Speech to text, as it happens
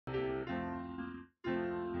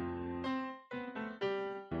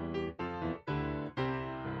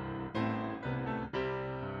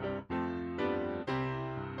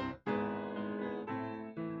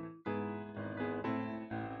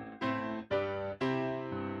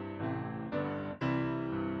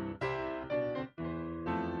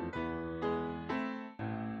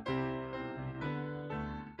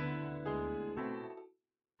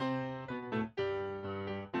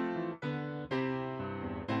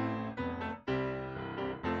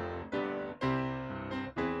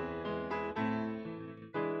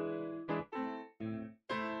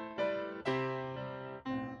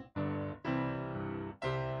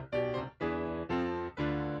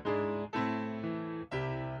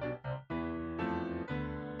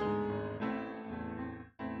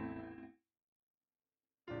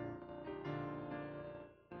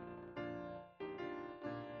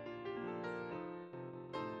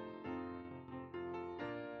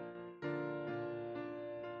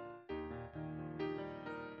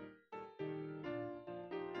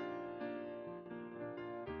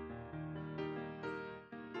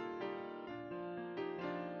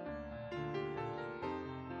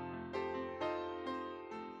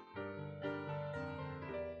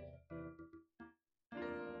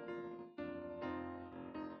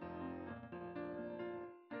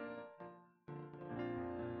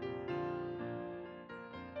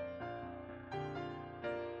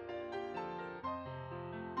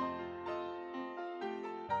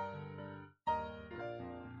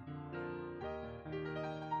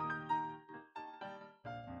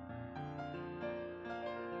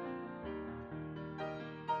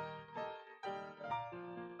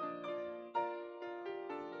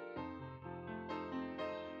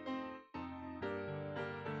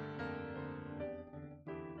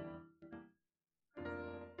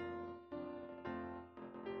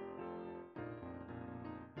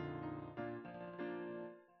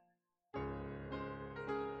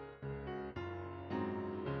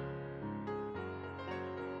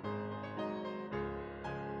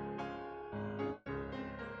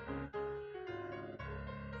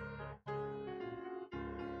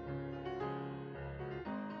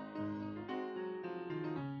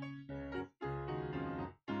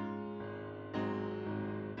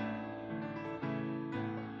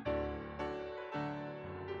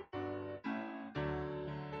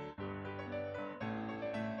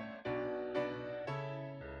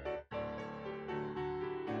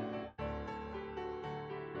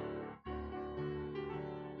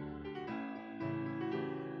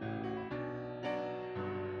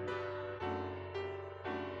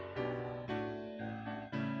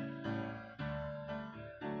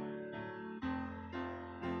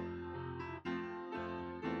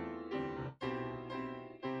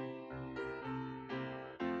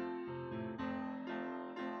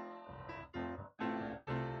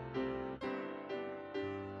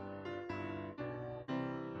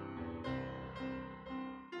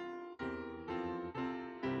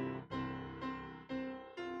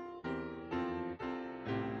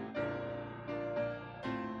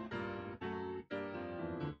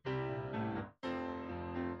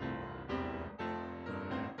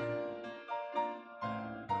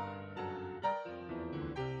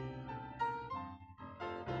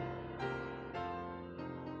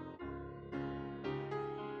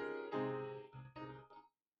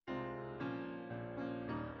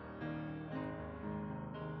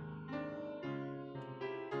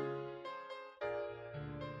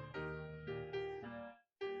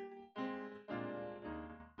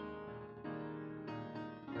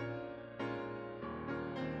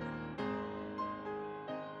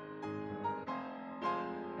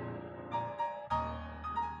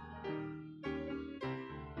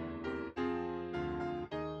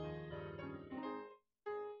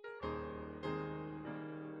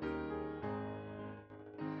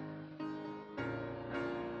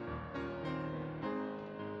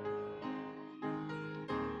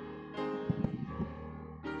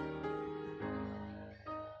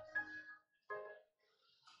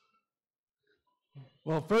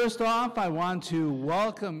Well, first off, I want to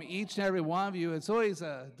welcome each and every one of you. It's always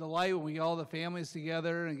a delight when we get all the families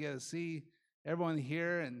together and get to see everyone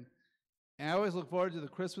here. And I always look forward to the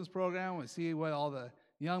Christmas program. We see what all the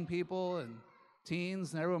young people and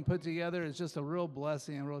teens and everyone put together. It's just a real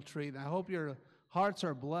blessing and a real treat. And I hope your hearts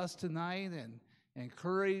are blessed tonight and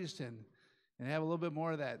encouraged and have a little bit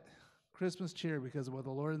more of that Christmas cheer because of what the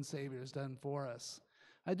Lord and Savior has done for us.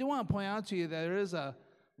 I do want to point out to you that there is a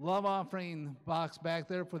love offering box back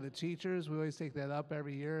there for the teachers. We always take that up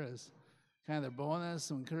every year as kind of their bonus.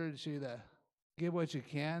 So encourage you to give what you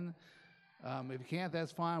can. If you can't,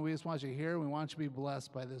 that's fine. We just want you here. We want you to be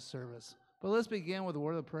blessed by this service. But let's begin with a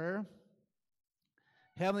word of prayer.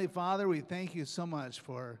 Heavenly Father, we thank you so much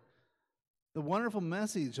for the wonderful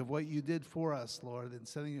message of what you did for us, Lord, in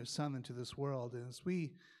sending your Son into this world. And as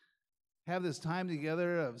we have this time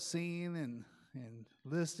together of singing and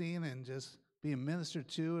listening and just being ministered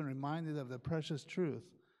to and reminded of the precious truth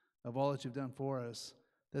of all that you've done for us,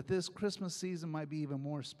 that this Christmas season might be even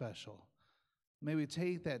more special. May we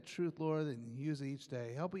take that truth, Lord, and use it each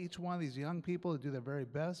day. Help each one of these young people to do their very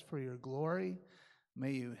best for your glory.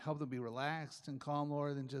 May you help them be relaxed and calm,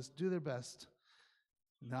 Lord, and just do their best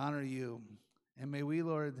and honor you. And may we,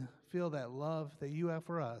 Lord, feel that love that you have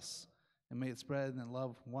for us, and may it spread and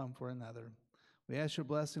love one for another. We ask your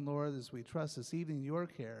blessing, Lord, as we trust this evening in your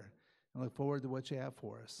care and look forward to what you have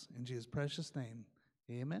for us. In Jesus' precious name,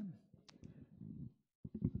 amen.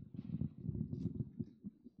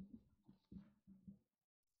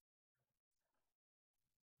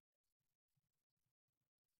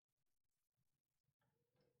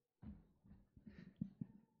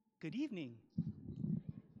 Good evening.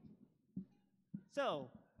 So,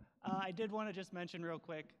 I did want to just mention real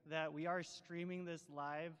quick that we are streaming this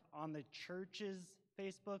live on the church's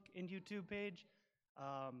Facebook and YouTube page.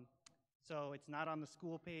 So it's not on the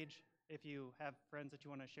school page. If you have friends that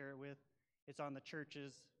you want to share it with, it's on the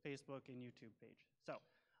church's Facebook and YouTube page. So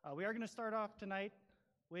we are going to start off tonight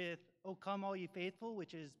with "O Come All Ye Faithful,"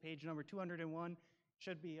 which is page number 201.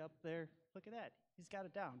 Should be up there. Look at that. He's got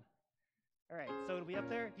it down. All right, so it'll be up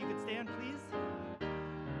there. If you could stand, please.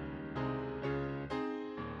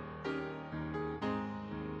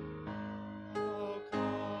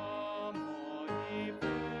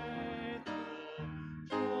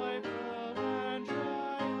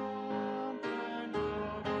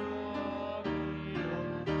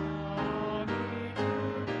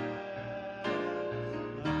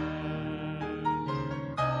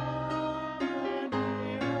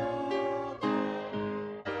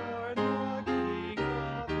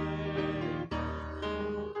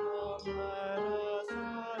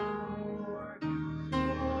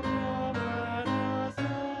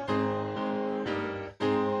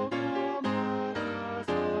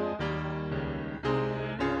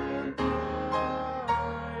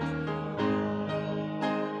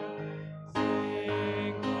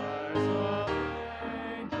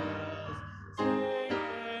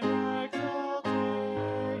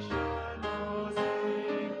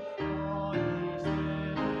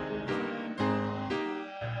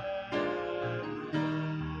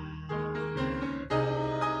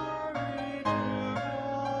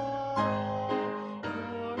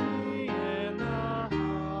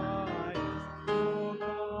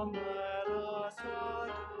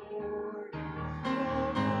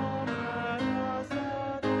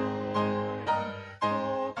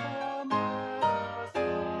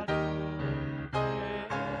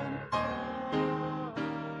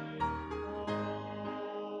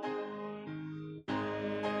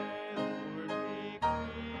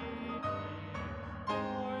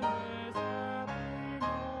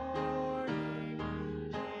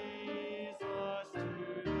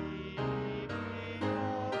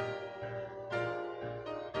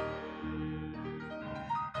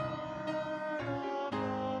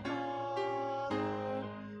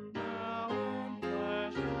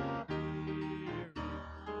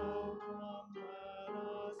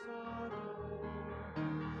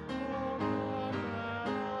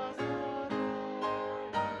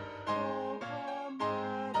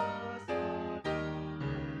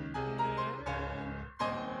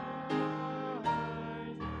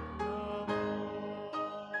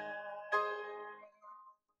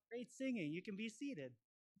 Great singing. You can be seated.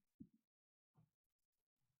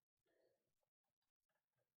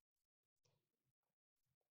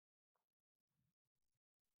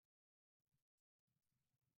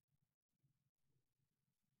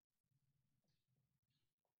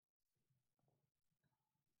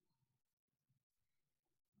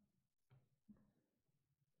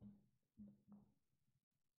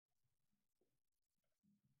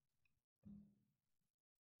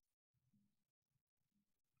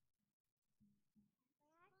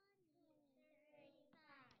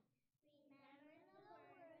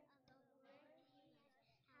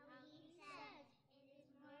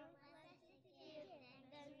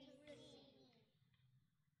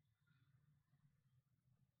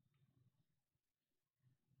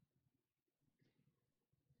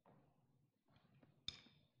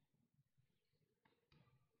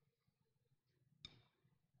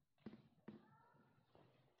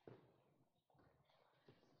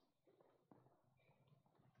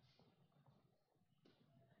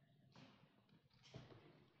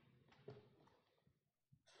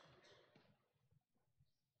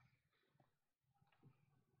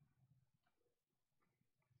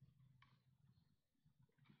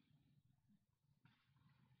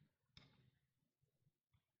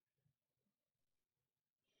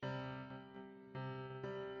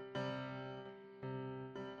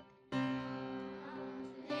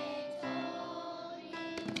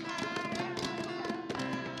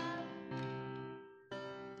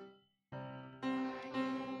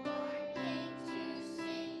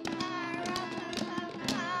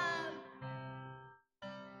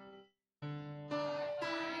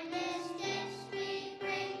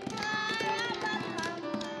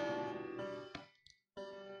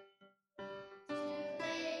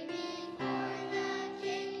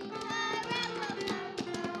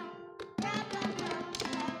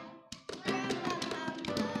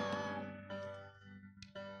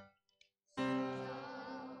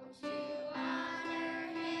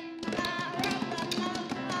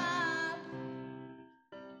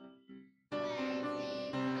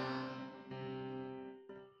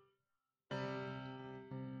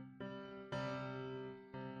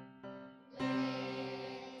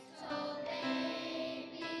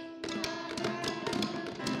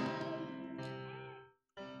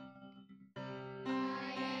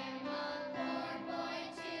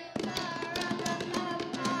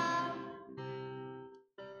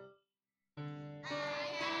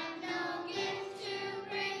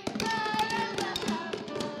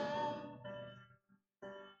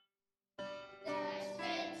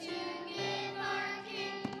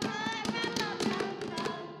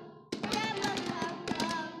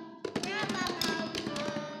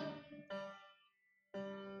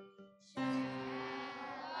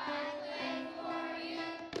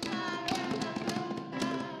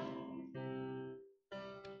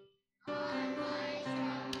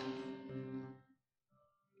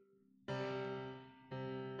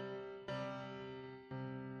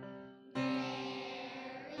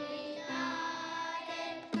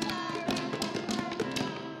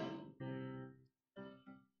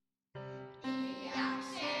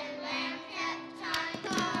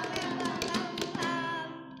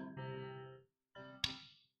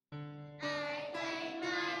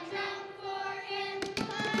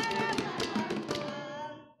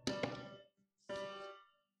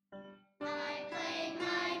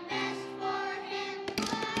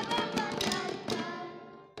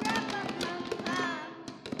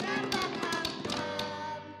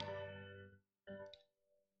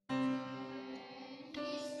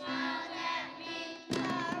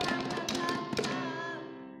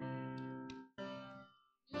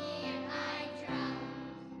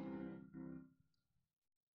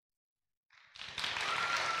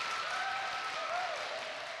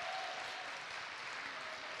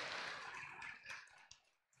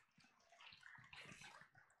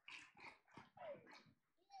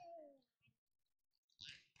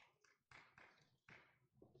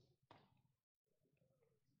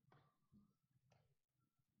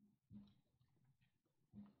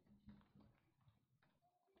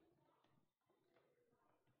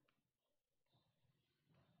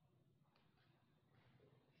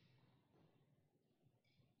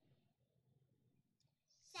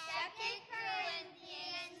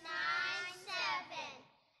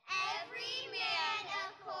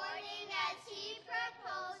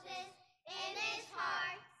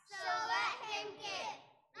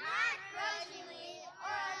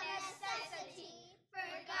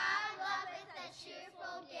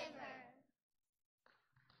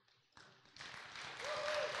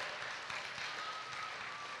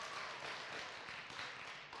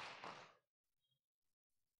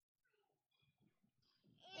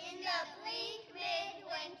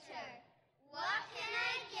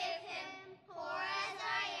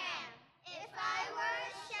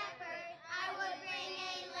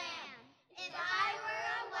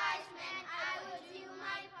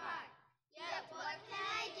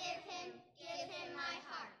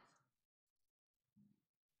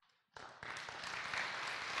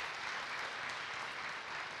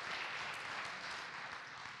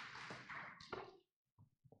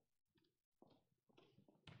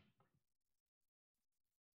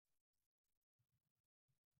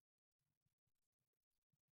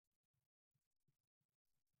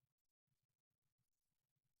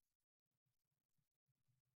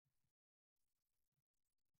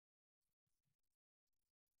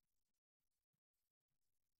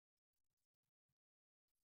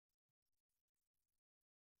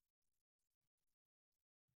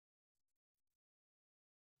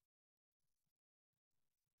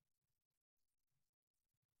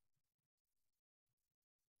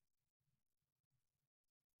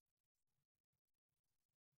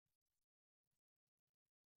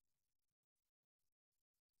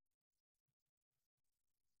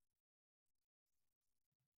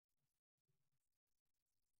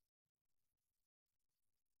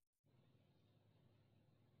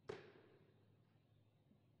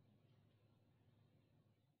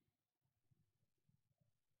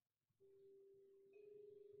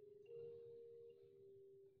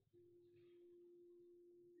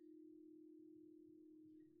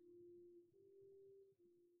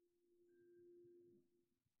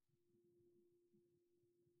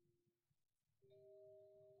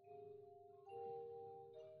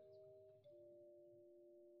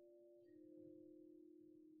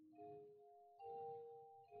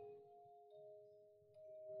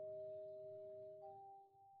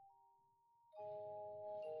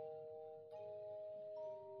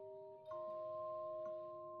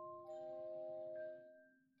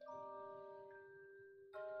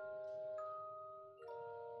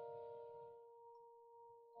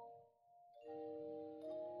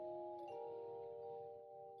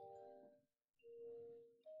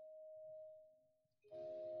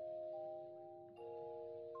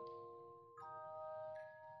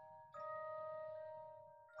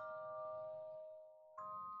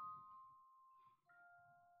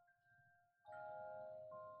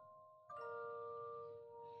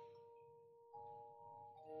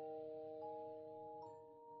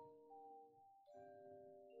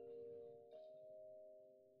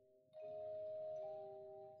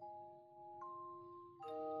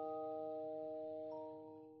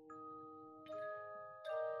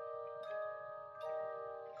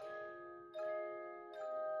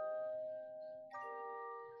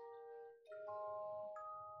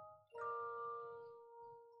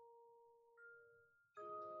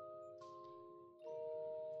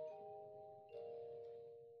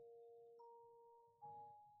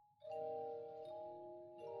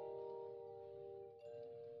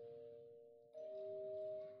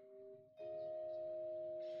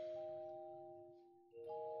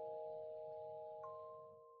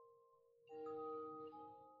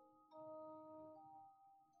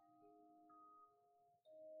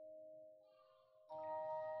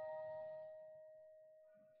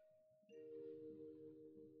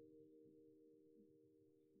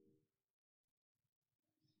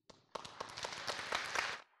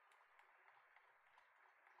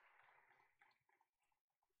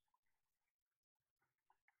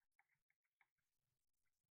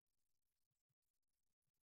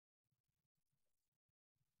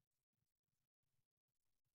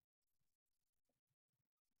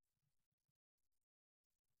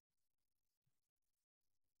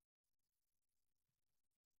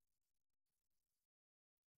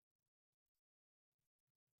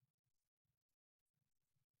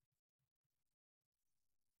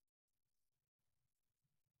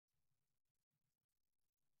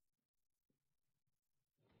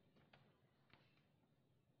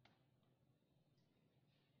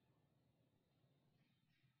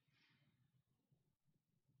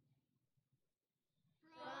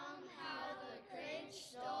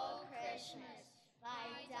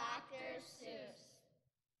 Seuss.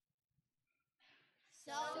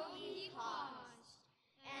 So he paused,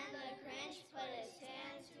 and the Grinch put his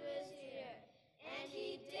hand to his ear, and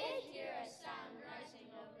he did hear a sound rising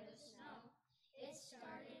over the snow. It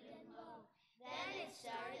started in low, then it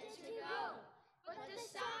started to grow, but the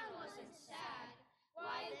sound wasn't sad.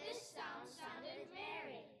 Why, this sound sounded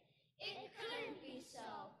merry. It couldn't be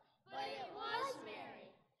so, but it was merry,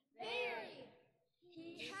 very.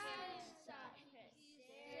 He hadn't stopped. He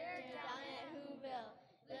stared down at Whoville.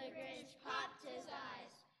 The Grinch popped his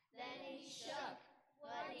eyes. Then he shook.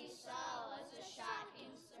 What he saw was a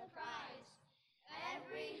shocking surprise.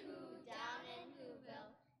 Every Who down in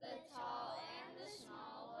Whoville, the tall and the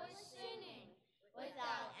small, was singing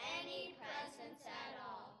without any presents at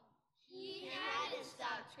all. He hadn't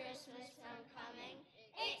stopped Christmas from coming.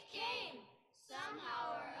 It came.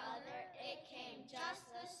 Somehow or other, it came just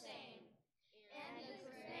the same. And the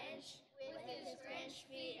Grinch, with his Grinch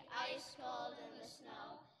feet ice cold in the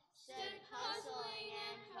snow, stood puzzling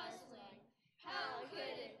and puzzling. How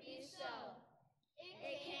could it be so?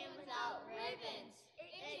 It came without ribbons.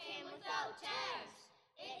 It came without tags.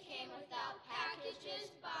 It came without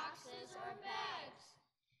packages, boxes, or bags.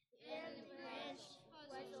 And the Grinch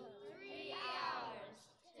puzzled 3 hours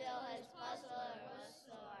till his puzzler was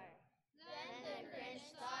sore. Then the Grinch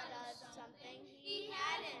thought of something he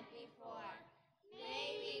hadn't before.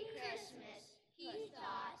 Maybe Christmas, he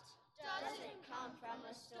thought, doesn't come from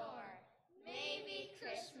a store. Maybe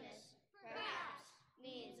Christmas, perhaps,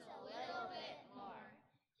 needs a little bit more.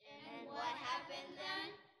 And what happened then?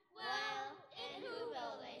 Well, in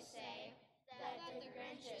Whoville they say that the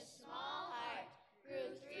Grinch's small heart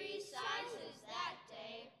grew 3 sizes that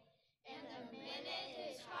day. And the minute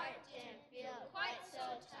his heart didn't feel quite so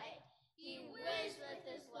tight, he whizzed with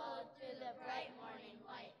his load through the bright morning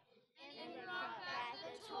light and brought back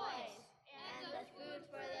the toys and the food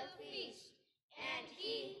for the feast. And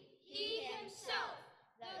he himself,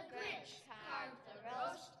 the Grinch, carved the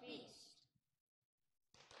roast beast.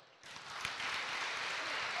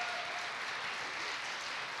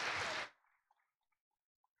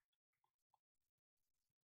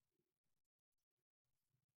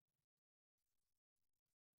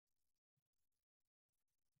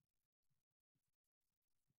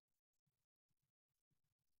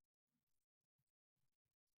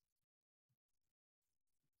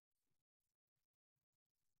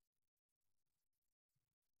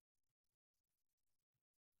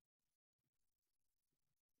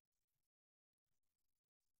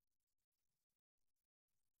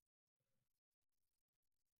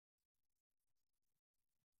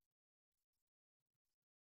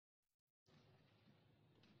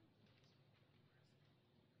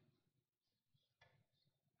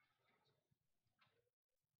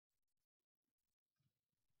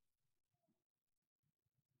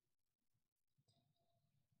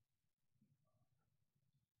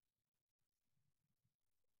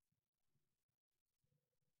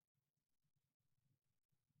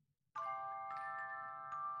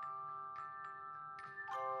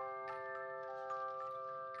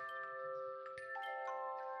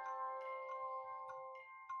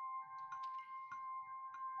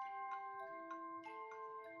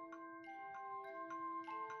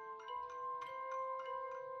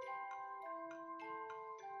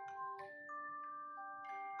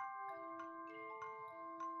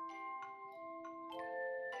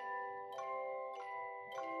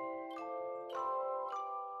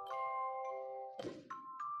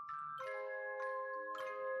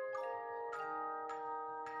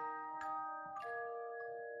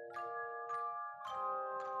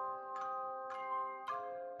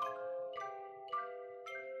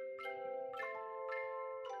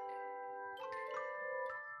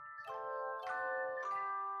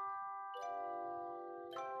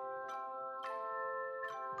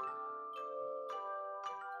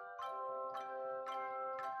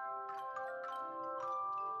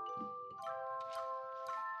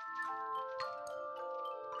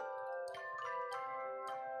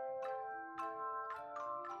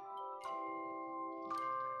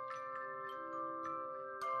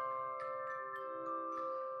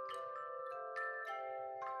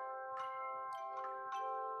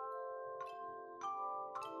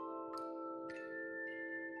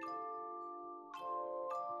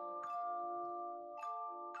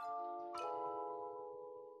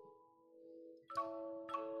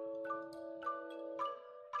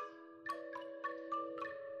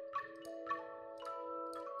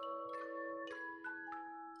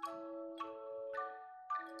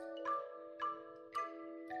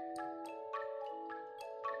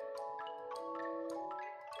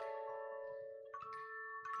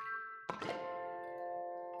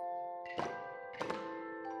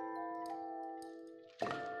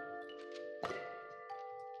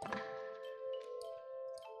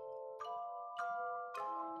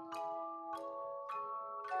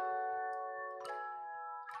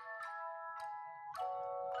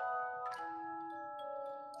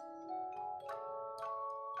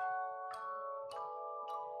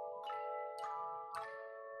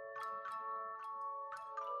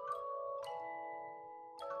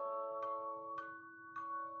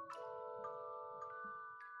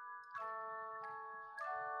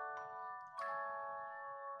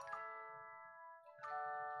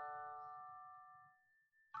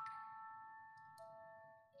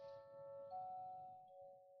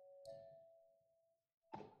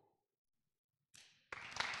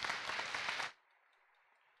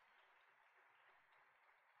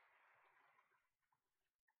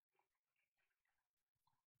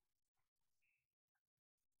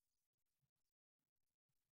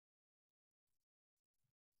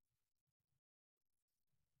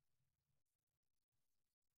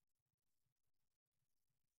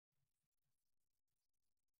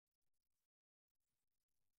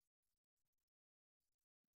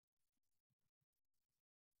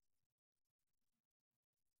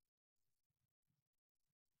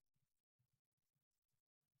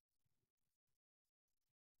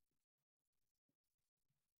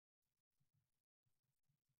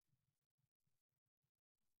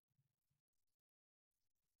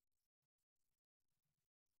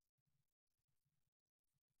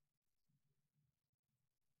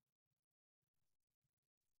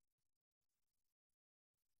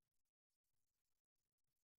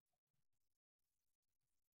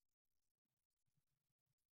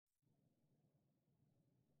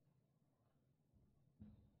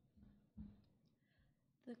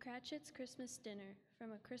 The Cratchits' Christmas Dinner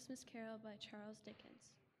from A Christmas Carol by Charles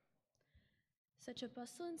Dickens. Such a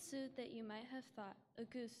bustle ensued that you might have thought a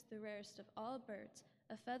goose the rarest of all birds,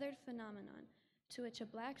 a feathered phenomenon, to which a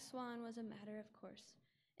black swan was a matter of course.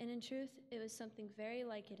 And in truth, it was something very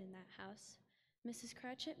like it in that house. Mrs.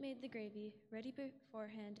 Cratchit made the gravy ready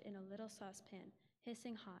beforehand in a little saucepan,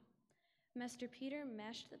 hissing hot. Master Peter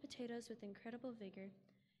mashed the potatoes with incredible vigor.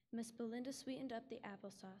 Miss Belinda sweetened up the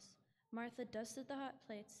applesauce. Martha dusted the hot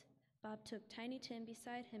plates. Bob took Tiny Tim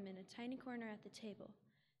beside him in a tiny corner at the table.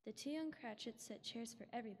 The two young Cratchits set chairs for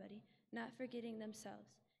everybody, not forgetting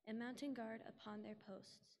themselves, and mounting guard upon their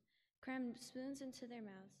posts, crammed spoons into their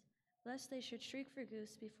mouths, lest they should shriek for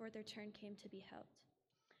goose before their turn came to be helped.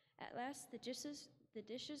 At last the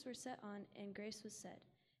dishes were set on, and grace was said.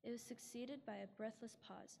 It was succeeded by a breathless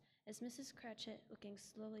pause, as Mrs. Cratchit, looking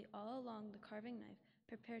slowly all along the carving knife,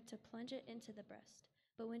 prepared to plunge it into the breast.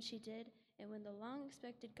 But when she did, and when the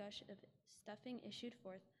long-expected gush of stuffing issued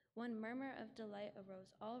forth, one murmur of delight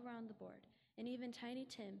arose all round the board, and even Tiny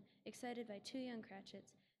Tim, excited by two young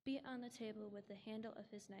Cratchits, beat on the table with the handle of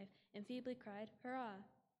his knife and feebly cried, "Hurrah!"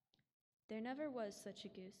 There never was such a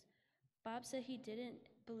goose. Bob said he didn't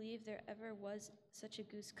believe there ever was such a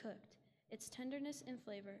goose cooked. Its tenderness and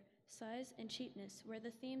flavor, size and cheapness were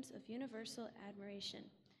the themes of universal admiration.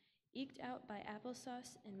 Eked out by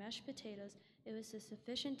applesauce and mashed potatoes, it was a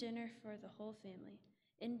sufficient dinner for the whole family.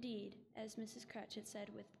 Indeed, as Mrs. Cratchit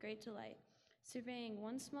said with great delight, surveying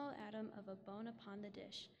one small atom of a bone upon the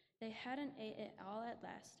dish, they hadn't ate it all at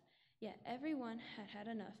last, yet every one had had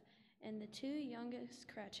enough, and the two youngest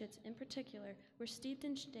Cratchits in particular were steeped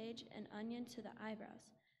in sage and onion to the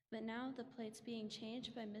eyebrows. But now, the plates being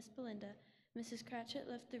changed by Miss Belinda, Mrs. Cratchit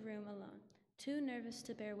left the room alone, too nervous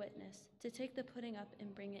to bear witness, to take the pudding up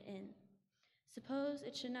and bring it in. Suppose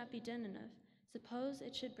it should not be done enough. Suppose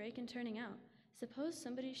it should break in turning out. Suppose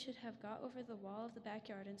somebody should have got over the wall of the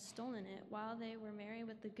backyard and stolen it while they were merry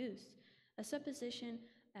with the goose, a supposition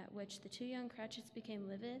at which the two young Cratchits became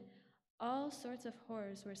livid. All sorts of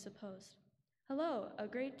horrors were supposed. Hello, a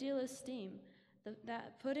great deal of steam.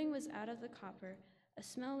 That pudding was out of the copper, a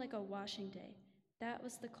smell like a washing day. That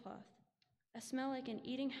was the cloth. A smell like an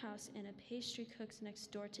eating house and a pastry cook's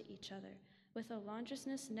next door to each other, with a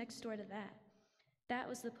laundress's next door to that. That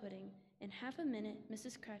was the pudding. In half a minute,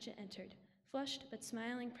 Mrs. Cratchit entered, flushed but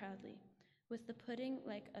smiling proudly, with the pudding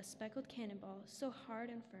like a speckled cannonball, so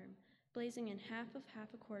hard and firm, blazing in half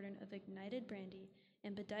a quartern of ignited brandy,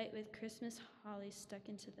 and bedight with Christmas holly stuck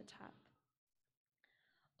into the top.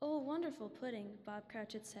 "Oh, wonderful pudding," Bob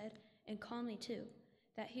Cratchit said, and calmly too,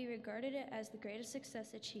 that he regarded it as the greatest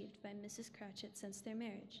success achieved by Mrs. Cratchit since their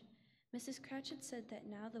marriage. Mrs. Cratchit said that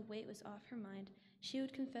now the weight was off her mind, she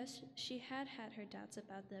would confess she had had her doubts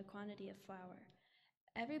about the quantity of flour.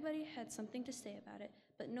 Everybody had something to say about it,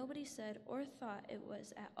 but nobody said or thought it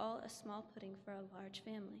was at all a small pudding for a large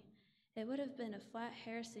family. It would have been a flat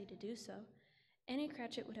heresy to do so. Any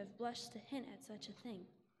Cratchit would have blushed to hint at such a thing.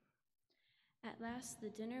 At last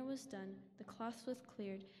the dinner was done, the cloth was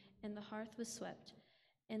cleared, and the hearth was swept,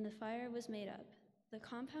 and the fire was made up. The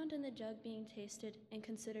compound in the jug being tasted and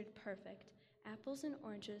considered perfect, apples and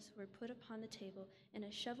oranges were put upon the table, and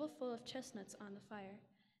a shovelful of chestnuts on the fire.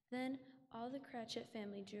 Then all the Cratchit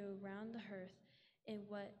family drew round the hearth in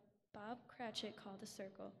what Bob Cratchit called a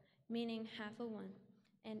circle, meaning half a one,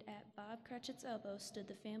 and at Bob Cratchit's elbow stood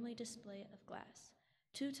the family display of glass,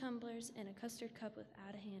 2 tumblers and a custard cup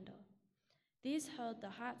without a handle. These held the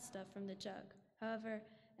hot stuff from the jug, however,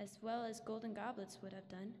 as well as golden goblets would have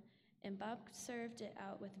done, and Bob served it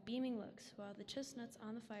out with beaming looks, while the chestnuts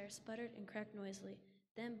on the fire sputtered and cracked noisily.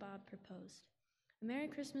 Then Bob proposed, "A Merry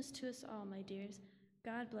Christmas to us all, my dears.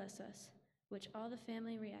 God bless us," which all the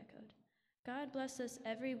family re-echoed. "God bless us,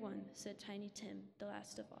 every one," said Tiny Tim, the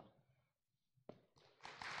last of all.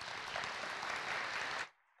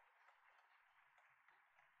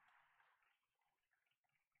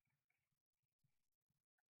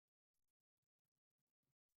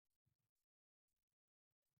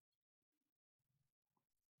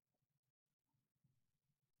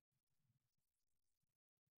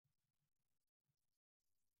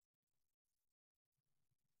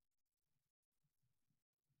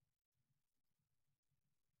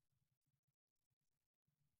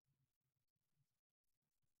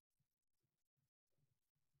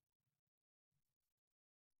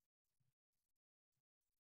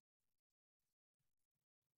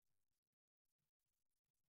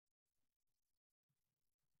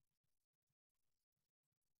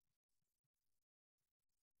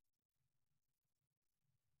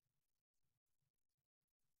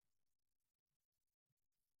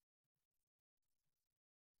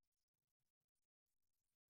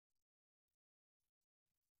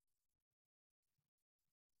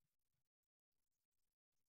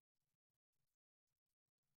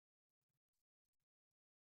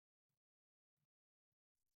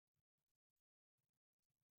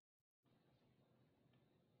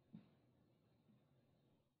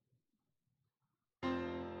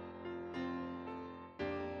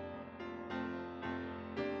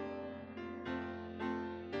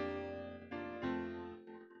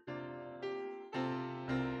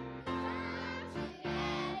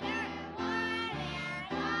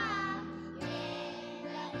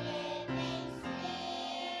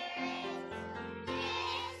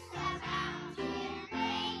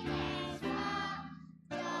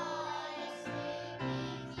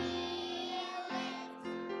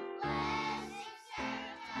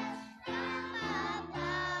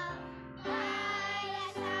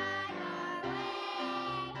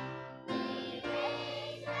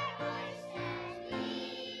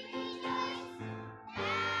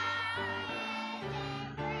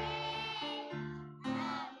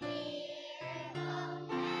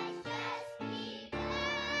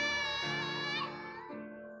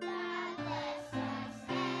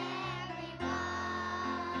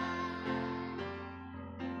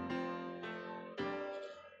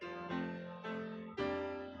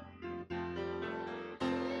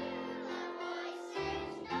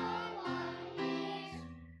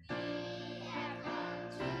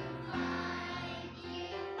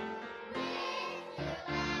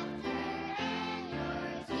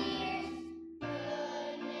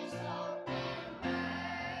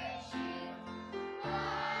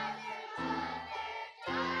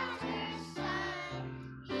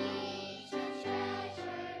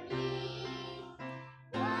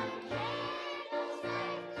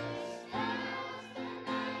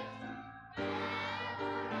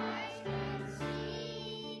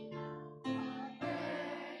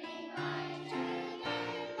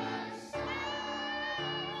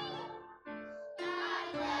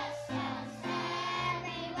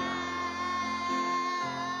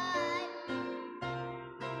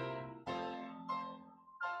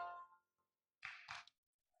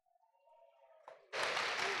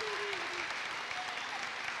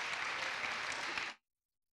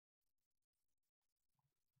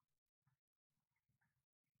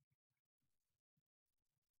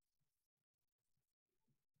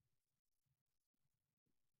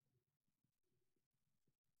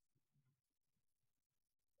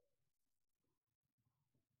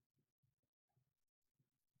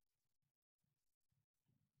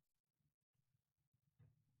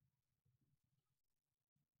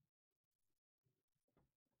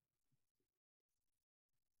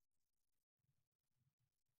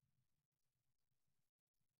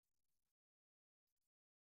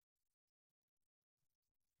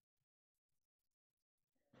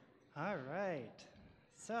 All right.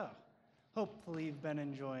 So, hopefully you've been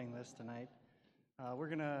enjoying this tonight. We're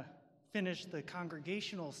going to finish the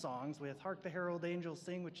congregational songs with Hark the Herald Angels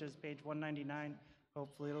Sing, which is page 199.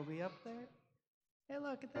 Hopefully it'll be up there. Hey,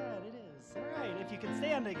 look at that. It is. All right. If you can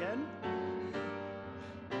stand again.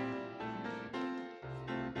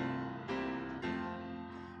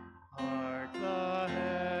 Hark the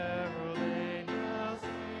herald angels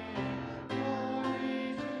sing,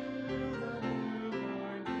 glory to the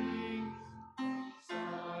newborn King. Peace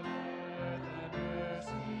on earth and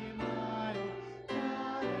mercy mild,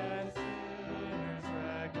 God and sinners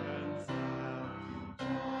reconciled.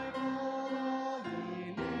 Joyful all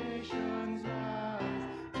ye nations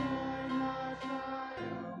rise, join the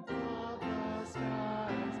triumph of the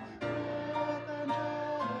skies. With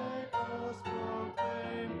angelic hosts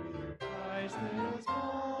proclaim, Christ is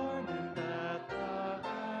born in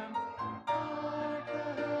Bethlehem. Hark the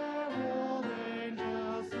herald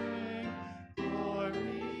angels sing,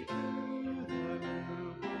 glory to the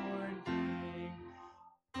newborn King.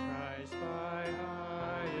 Christ by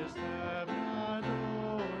highest heaven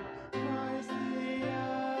adored, Christ the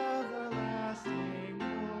everlasting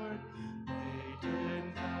Lord. Late in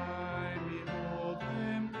time behold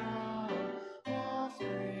him come,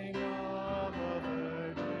 offspring of a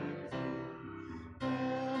virgin's womb.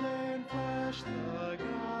 Veiled in flesh the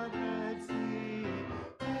Godhead see,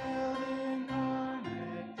 veiled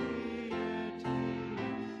incarnate deity.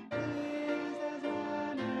 Pleased as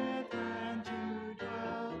when with man to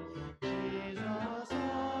dwell, Jesus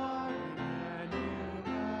our Emmanuel.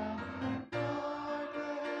 Hark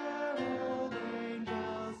the herald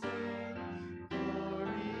angels sing,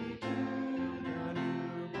 glory to the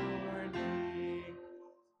newborn King.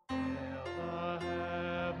 Hail the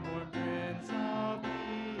heavenborn Prince of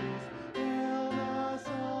Peace, hail the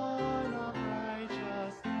Son of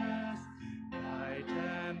Righteousness. Light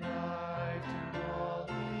and life to all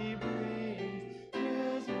he brings,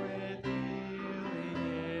 is with healing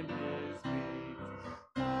in his wings.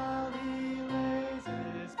 While he lays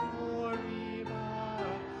his glory by,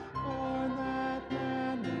 born that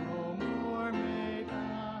man no more may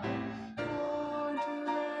die. Born to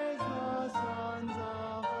raise the sons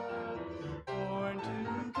of earth, born to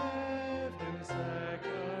give him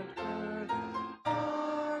second birth.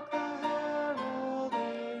 Hark the herald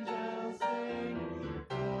angels sing,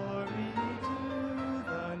 glory to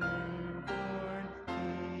the newborn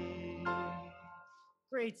King.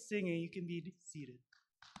 Great singing. You can be seated.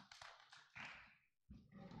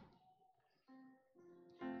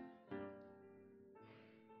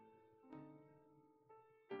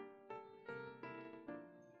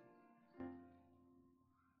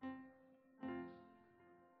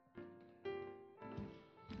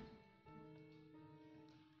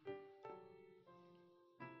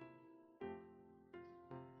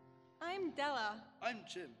 I'm Della. I'm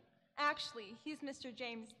Jim. Actually, he's Mr.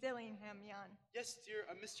 James Dillingham Young. Yes, dear,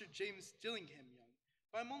 I'm Mr. James Dillingham Young,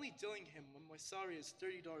 but I'm only Dillingham when my salary is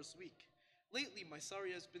 $30 a week. Lately, my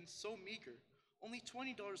salary has been so meager, only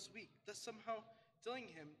 $20 a week, that somehow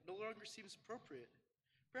Dillingham no longer seems appropriate.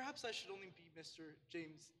 Perhaps I should only be Mr.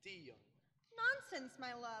 James D. Young. Nonsense,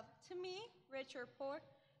 my love. To me, rich or poor,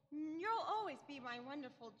 you'll always be my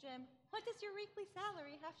wonderful Jim. What does your weekly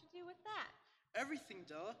salary have to do with that? Everything,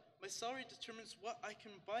 Della. My salary determines what I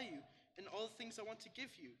can buy you and all the things I want to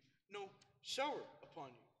give you. No, shower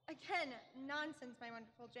upon you. Again, nonsense, my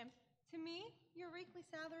wonderful Jim. To me, your weekly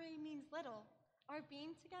salary means little. Our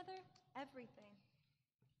being together, everything.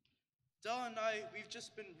 Della and I, we've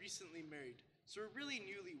just been recently married, so we're really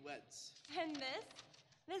newlyweds. And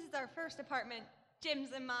this is our first apartment,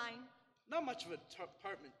 Jim's and mine. Not much of an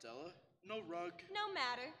apartment, Della. No rug. No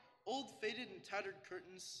matter. Old, faded, and tattered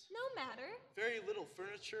curtains. No matter. Very little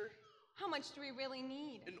furniture. How much do we really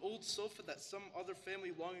need? An old sofa that some other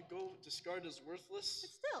family long ago discarded as worthless.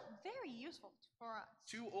 But still, very useful for us.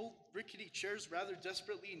 2 old, rickety chairs rather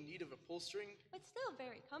desperately in need of upholstering. But still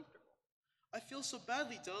very comfortable. I feel so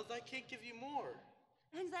badly, Della, that I can't give you more.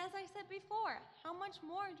 And as I said before, how much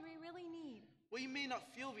more do we really need? What you may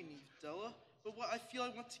not feel we need, Della, but what I feel I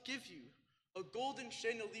want to give you. A golden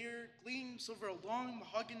chandelier gleams over a long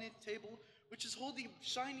mahogany table, which is holding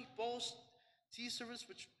shiny Polish tea service,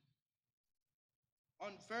 which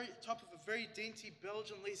on very top of a very dainty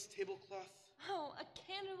Belgian lace tablecloth. Oh, a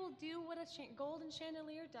candle will do what a golden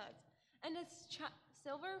chandelier does. And a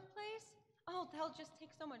silver place? Oh, they'll just take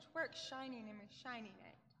so much work shining and reshining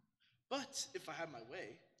it. But if I had my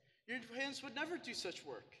way, your hands would never do such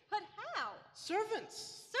work. But how?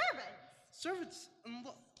 Servants! Servants! Servants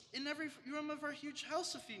in every room of our huge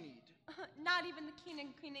house if you need. Not even the king and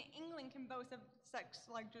queen of England can boast of such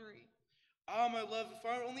luxury. Ah, my love, if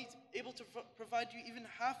I were only able to provide you even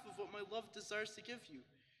half of what my love desires to give you,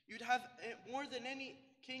 you'd have more than any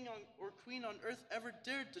king or queen on earth ever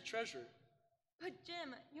dared to treasure. But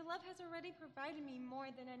Jim, your love has already provided me more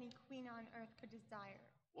than any queen on earth could desire.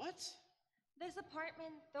 What? This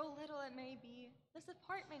apartment, though little it may be, this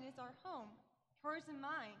apartment is our home, yours and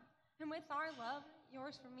mine. And with our love,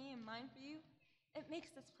 yours for me and mine for you, it makes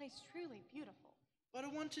this place truly beautiful. But I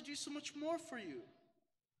want to do so much more for you.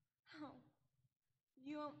 Oh,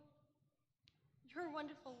 your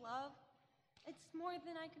wonderful love, it's more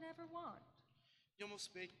than I could ever want. You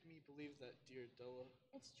almost make me believe that, dear Della.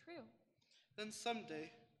 It's true. Then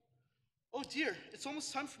someday... Oh dear, it's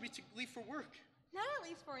almost time for me to leave for work. Not at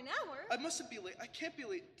least for an hour. I mustn't be late. I can't be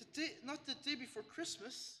late. Not the day before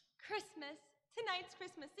Christmas. Christmas. Tonight's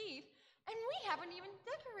Christmas Eve, and we haven't even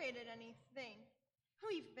decorated anything.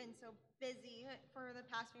 We've been so busy for the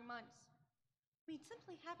past few months. We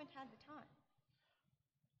simply haven't had the time.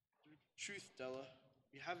 Truth, Della.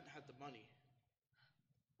 We haven't had the money.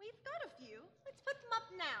 We've got a few. Let's put them up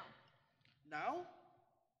now. Now?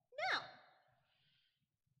 Now.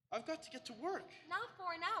 I've got to get to work. Not for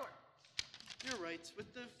an hour. You're right.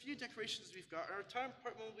 With the few decorations we've got, our entire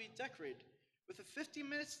apartment will be decorated. With the 15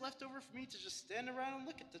 minutes left over for me to just stand around and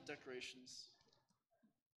look at the decorations.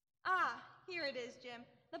 Ah, here it is, Jim.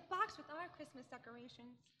 The box with our Christmas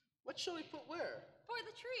decorations. What shall we put where? For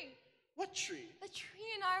the tree. What tree? The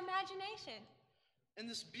tree in our imagination. And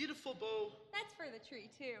this beautiful bow. That's for the tree,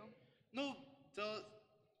 too. No,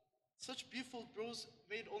 such beautiful bows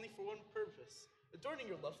made only for one purpose. Adorning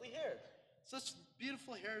your lovely hair. Such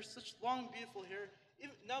beautiful hair, such long, beautiful hair,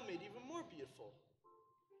 now made even more beautiful.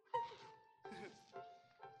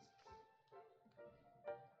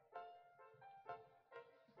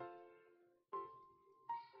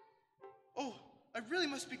 Oh, I really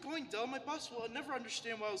must be going, Dell. My boss will never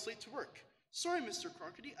understand why I was late to work. Sorry, Mr.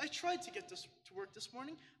 Crockety. I tried to get to work this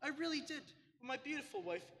morning. I really did. But my beautiful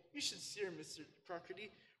wife, you should see her, Mr.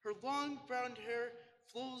 Crockety. Her long brown hair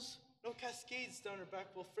flows no cascades down her back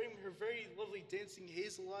while framing her very lovely dancing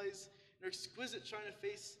hazel eyes and her exquisite china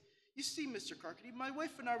face. You see, Mr. Crockety, my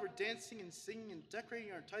wife and I were dancing and singing and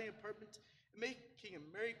decorating our tiny apartment and making a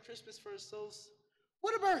Merry Christmas for ourselves.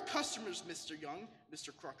 What about our customers, Mr. Young? Mr.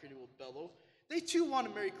 Crockety will bellow. They too want a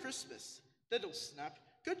Merry Christmas. Then he'll snap.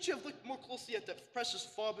 Couldn't you have looked more closely at that precious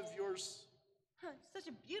fob of yours? Such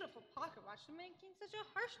a beautiful pocket watch and making such a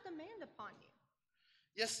harsh demand upon you.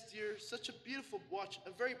 Yes, dear, such a beautiful watch,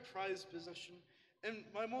 a very prized possession, and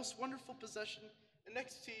my most wonderful possession, and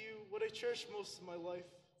next to you, what I cherish most in my life.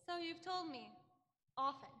 So you've told me.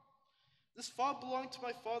 Often. This fob belonged to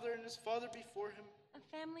my father and his father before him. A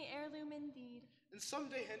family heirloom indeed. And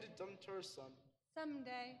someday handed down to our son.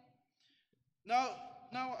 Someday. Now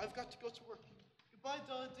I've got to go to work. Goodbye,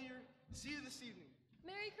 Della, dear. See you this evening.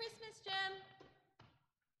 Merry Christmas, Jim.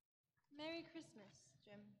 Merry Christmas,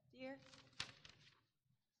 Jim, dear.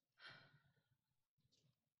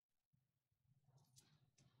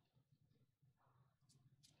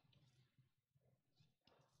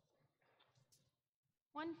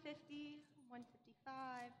 $150, $155,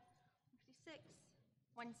 $156,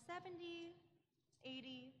 $170,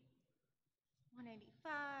 $80,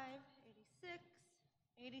 $185, $86,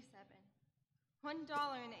 $87. $1.87.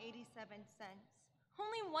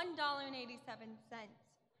 Only $1.87.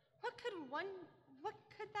 What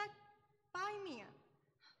could that buy me?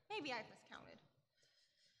 Maybe I've miscounted.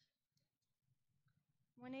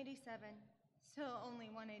 187. Still only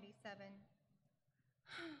 187.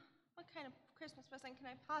 What kind of Christmas present can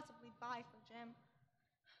I possibly buy for Jim?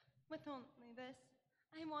 With only this,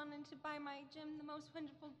 I wanted to buy my Jim the most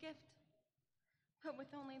wonderful gift. But with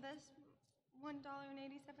only this, $1.87.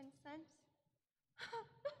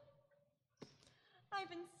 I've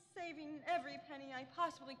been saving every penny I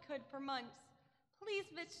possibly could for months. Please,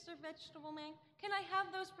 Mr. Vegetable Man, can I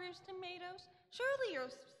have those bruised tomatoes? Surely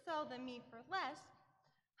you'll sell them me for less.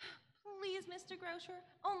 Please, Mr. Grocer,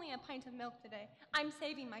 only a pint of milk today. I'm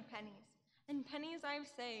saving my pennies. And pennies I've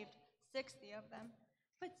saved, 60 of them.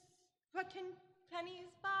 But what can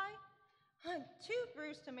pennies buy? 2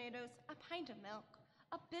 bruised tomatoes, a pint of milk,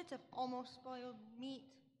 a bit of almost spoiled meat,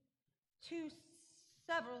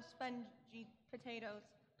 several spongy potatoes,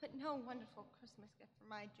 but no wonderful Christmas gift for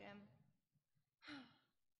my Jim.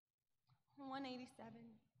 187.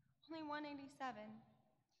 Only 187.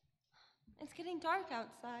 It's getting dark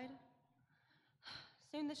outside.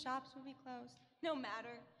 Soon the shops will be closed. No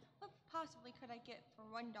matter. What possibly could I get for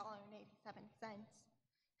 $1.87?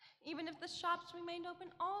 Even if the shops remained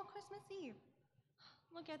open all Christmas Eve.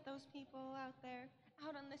 Look at those people out there,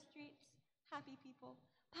 out on the streets. Happy people,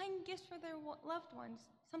 Buying gifts for their loved ones,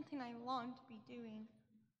 something I long to be doing.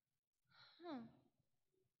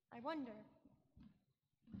 I wonder.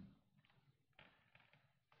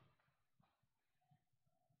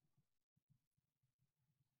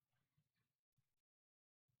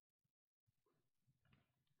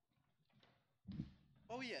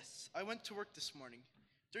 Oh yes, I went to work this morning.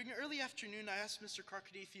 During the early afternoon, I asked Mr.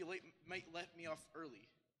 Crockett if he might let me off early.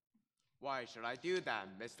 Why should I do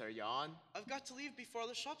that, Mr. Yan? I've got to leave before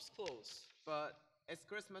the shops close. But it's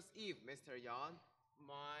Christmas Eve, Mr. Yan.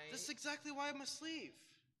 That's exactly why I must leave.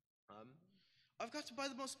 I've got to buy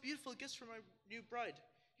the most beautiful gifts for my new bride.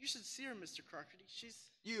 You should see her, Mr. Crockett.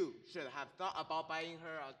 You should have thought about buying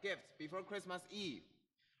her a gift before Christmas Eve.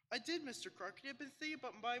 I did, Mr. Crockett. I've been thinking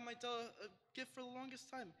about buying my Della a gift for the longest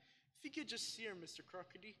time. If you could just see her, Mr.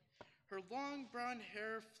 Crockett. Her long brown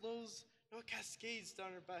hair flows, cascades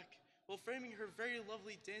down her back, while framing her very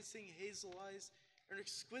lovely dancing hazel eyes and her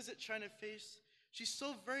exquisite china face. She's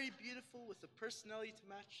so very beautiful with a personality to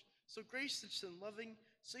match, so gracious and loving.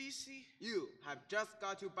 So you see... You have just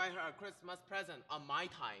got to buy her a Christmas present on my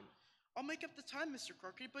time. I'll make up the time, Mr.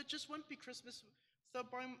 Crockett, but it just won't be Christmas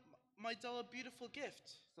without buying my Della a beautiful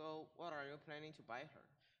gift. So what are you planning to buy her?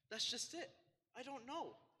 That's just it. I don't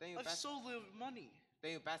know. I've so little money.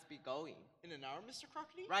 Then you best be going. In an hour, Mr.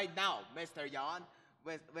 Crockett? Right now, Mr. Yan.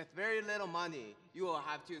 With very little money, you will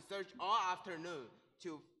have to search all afternoon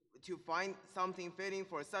to find something fitting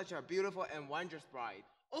for such a beautiful and wondrous bride.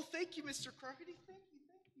 Oh, thank you, Mr. Crockett. Thank you.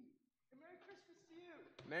 And Merry Christmas to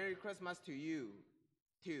you. Merry Christmas to you,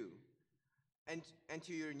 too. And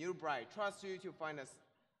to your new bride. Trust you to find us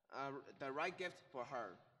the right gift for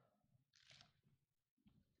her.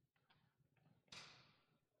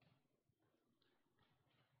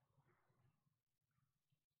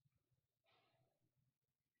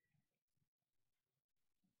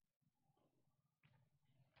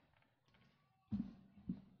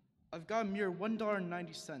 I've got a mere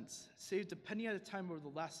 $1.90, saved a penny at a time over the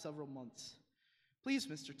last several months. Please,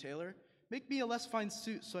 Mr. Taylor, make me a less fine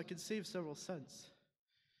suit so I can save several cents.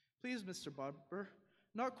 Please, Mr. Barber,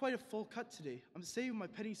 not quite a full cut today. I'm saving my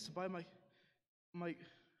pennies to buy my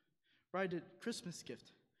bride a Christmas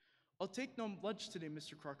gift. I'll take no lunch today,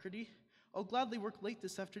 Mr. Crockerty. I'll gladly work late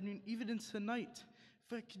this afternoon, even into the night,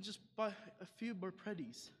 if I can just buy a few more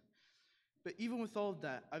pretties. But even with all of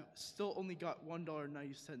that, I've still only got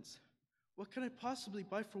 $1.90. What can I possibly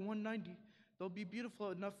buy for $1.90 that'll be beautiful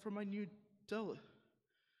enough for my new Della?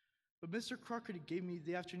 But Mr. Crockett gave me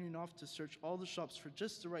the afternoon off to search all the shops for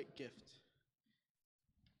just the right gift.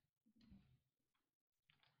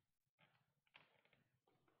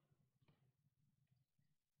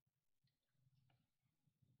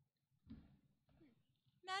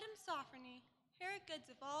 Madam Sofronie, hair goods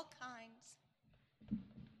of all kinds.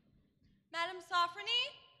 Madam Sofronie?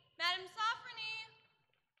 Madam Sofronie?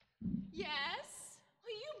 Yes?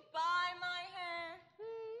 Will you buy my hair?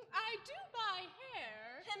 I do buy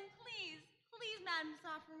hair. Then please, Madam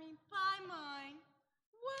Sofronie, buy mine.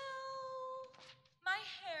 Well... My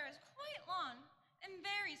hair is quite long and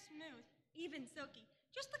very smooth, even silky.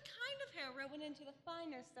 Just the kind of hair woven into the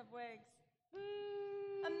finest of wigs.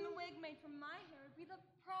 The wig made from my hair would be the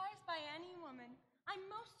prize by any woman. I'm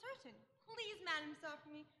most certain. Please, Madam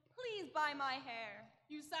Sofronie, please buy my hair.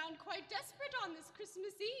 You sound quite desperate on this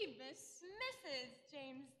Christmas Eve, Miss. Mrs.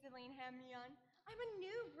 James Dillingham Young. I'm a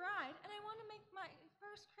new bride, and I want to make my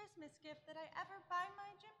first Christmas gift that I ever buy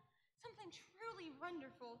my Jim something truly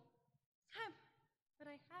wonderful. But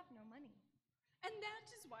I have no money. And that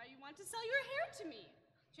is why you want to sell your hair to me.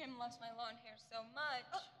 Jim loves my long hair so much.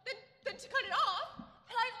 Then to cut it off?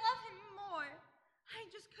 But I love him more. I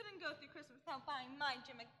just couldn't go through Christmas without buying my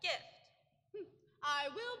Jim a gift. I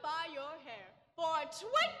will buy your hair for $20. $20?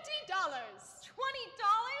 $20?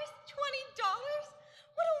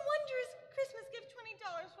 What a wondrous Christmas gift $20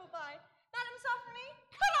 will buy. Madam Sofronie,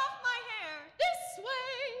 cut off my hair. This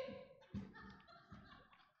way.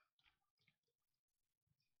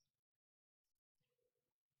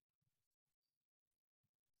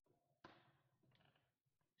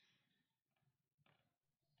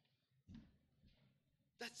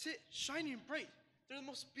 That's it, shiny and bright. They're the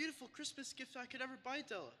most beautiful Christmas gift I could ever buy,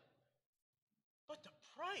 Della. But the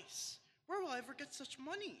price! Where will I ever get such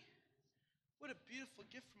money? What a beautiful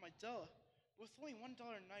gift for my Della, with only $1.90.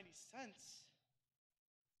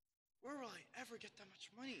 Where will I ever get that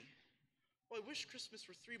much money? Well, I wish Christmas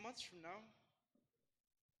were 3 months from now.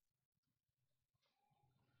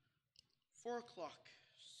 4 o'clock.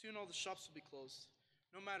 Soon all the shops will be closed.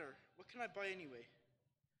 No matter, what can I buy anyway?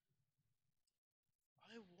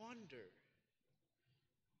 I wonder.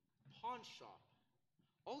 Pawn shop.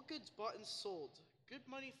 All goods bought and sold. good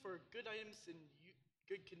money for good items in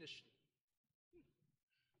good condition.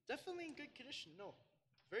 Definitely in good condition. No,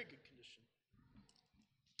 very good condition.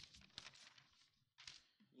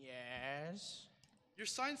 Yes. Your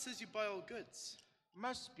sign says you buy all goods.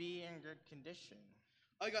 Must be in good condition.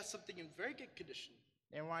 I got something in very good condition.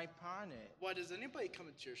 Then why pawn it? Why does anybody come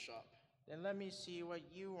into your shop? Then let me see what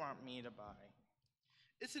you want me to buy.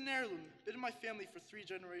 It's an heirloom, been in my family for 3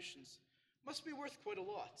 generations. Must be worth quite a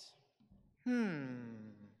lot. I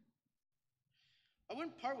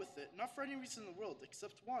wouldn't part with it, not for any reason in the world,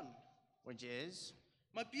 except one. Which is?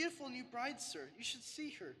 My beautiful new bride, sir. You should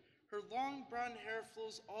see her. Her long brown hair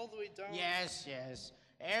flows all the way down. Yes, yes.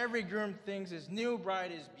 Every groom thinks his new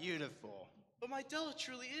bride is beautiful. But my Della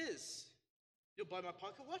truly is. You'll buy my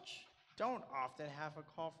pocket watch? Don't often have a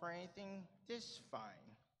call for anything this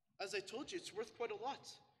fine. As I told you, it's worth quite a lot.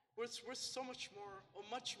 It's worth so much more, oh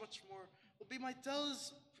much, much more, will be my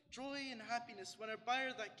Della's joy and happiness when I buy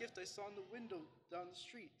her that gift I saw in the window down the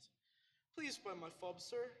street. Please buy my fob,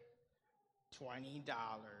 sir. $20.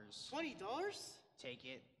 $20? Take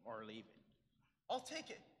it or leave it. I'll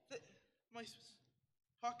take it. My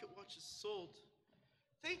pocket watch is sold.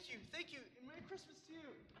 Thank you, and Merry Christmas to you.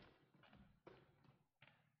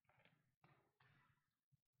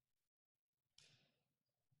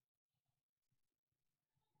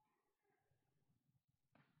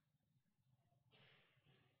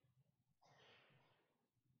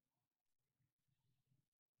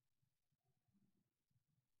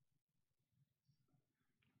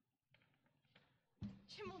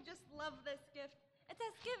 Jim will just love this gift. It's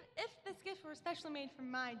as if this gift were specially made for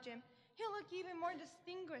my Jim. He'll look even more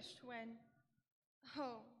distinguished when...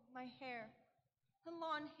 Oh, my hair. The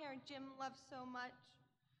lawn hair Jim loves so much.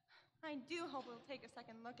 I do hope he'll take a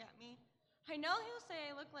second look at me. I know he'll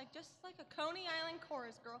say I look just like a Coney Island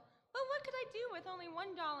chorus girl, but what could I do with only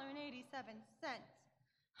 $1.87?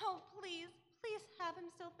 Oh, please have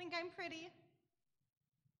him still think I'm pretty.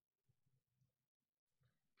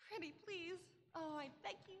 Pretty, please. Oh, I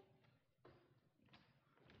beg you.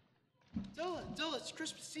 Della, it's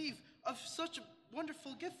Christmas Eve. I've such a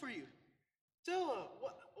wonderful gift for you. Della,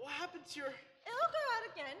 what happened to your... It'll go out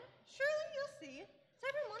again. Surely you'll see.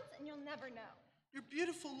 Several months and you'll never know. Your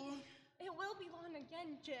beautiful long... It will be long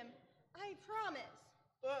again, Jim. I promise.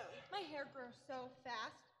 But... My hair grows so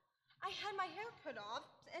fast. I had my hair cut off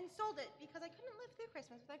and sold it because I couldn't live through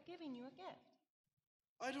Christmas without giving you a gift.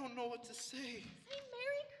 I don't know what to say. Say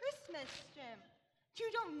Merry Christmas, Jim. You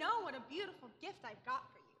don't know what a beautiful gift I've got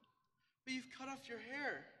for you. But you've cut off your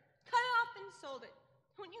hair. Cut it off and sold it.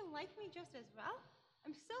 Don't you like me just as well?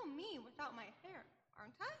 I'm still me without my hair,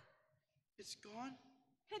 aren't I? It's gone?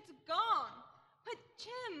 It's gone. But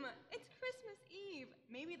Jim, it's Christmas Eve.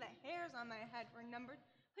 Maybe the hairs on my head were numbered,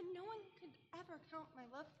 but no one could ever count my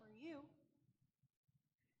love for you.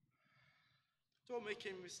 Don't make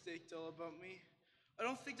any mistake, Della, about me. I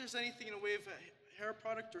don't think there's anything in the way of a hair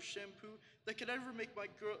product or shampoo that could ever make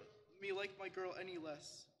me like my girl any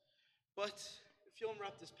less. But if you'll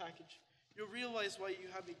unwrap this package, you'll realize why you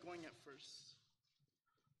had me going at first.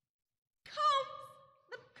 Combs!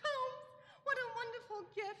 The combs! What a wonderful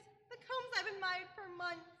gift! The combs I've admired for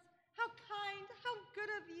months. How kind, how good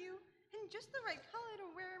of you, and just the right color to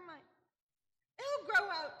wear my... It'll grow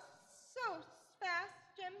out so fast,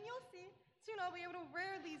 Jim, you'll see. Soon I'll be able to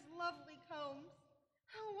wear these lovely combs.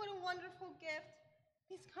 Oh, what a wonderful gift.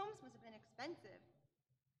 These combs must have been expensive.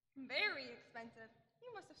 Very expensive.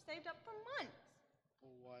 You must have saved up for months.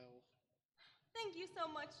 A while. Thank you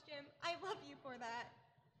so much, Jim. I love you for that.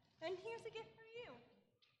 And here's a gift for you.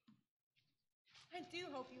 I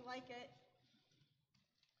do hope you like it.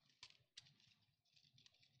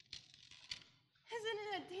 Isn't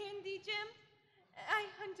it a dandy, Jim?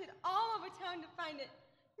 I hunted all over town to find it.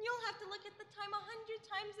 You'll have to look at the time 100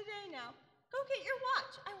 times a day now. Go get your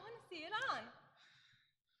watch. I want to see it on.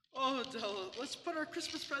 Oh, Della, let's put our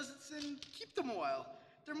Christmas presents in, keep them a while.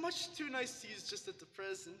 They're much too nice to use just at the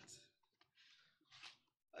present.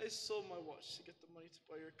 I sold my watch to get the money to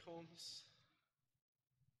buy your combs.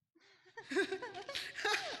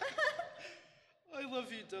 I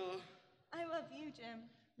love you, Della. I love you, Jim.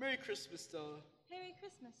 Merry Christmas, Della. Merry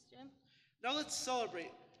Christmas, Jim. Now let's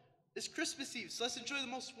celebrate. It's Christmas Eve, so let's enjoy the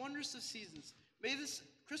most wondrous of seasons. May this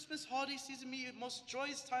Christmas holiday season be a most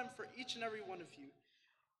joyous time for each and every one of you.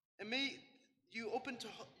 And may you open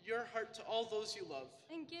your heart to all those you love.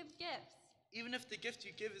 And give gifts. Even if the gift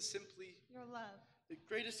you give is simply your love. The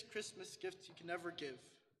greatest Christmas gift you can ever give.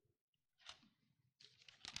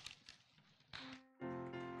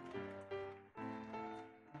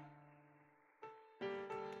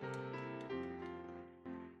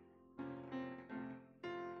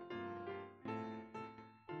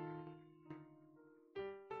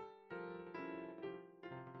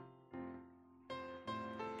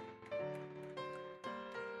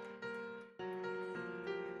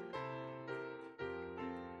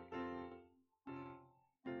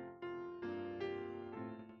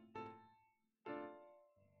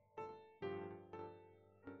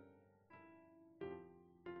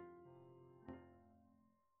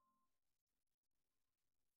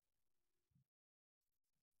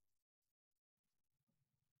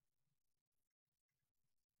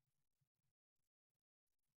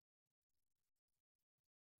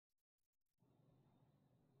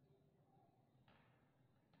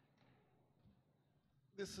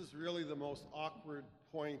 This is really the most awkward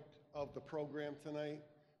point of the program tonight,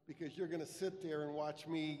 because you're going to sit there and watch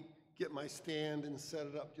me get my stand and set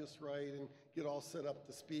it up just right and get all set up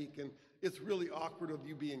to speak. And it's really awkward of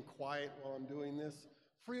you being quiet while I'm doing this.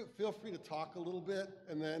 Feel free to talk a little bit,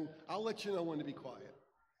 and then I'll let you know when to be quiet.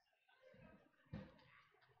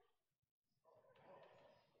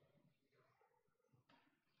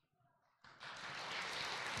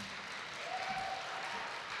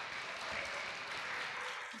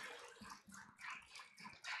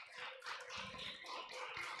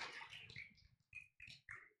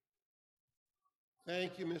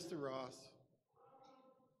 Thank you, Mr. Ross.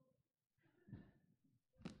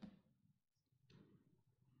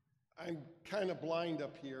 I'm kind of blind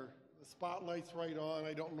up here. The spotlight's right on.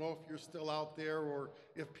 I don't know if you're still out there or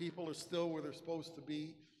if people are still where they're supposed to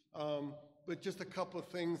be. But just a couple of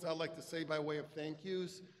things I'd like to say by way of thank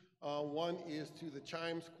yous. One is to the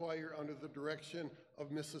Chimes Choir under the direction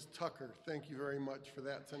of Mrs. Tucker. Thank you very much for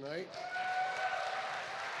that tonight.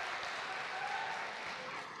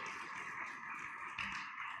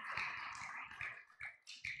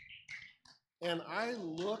 And I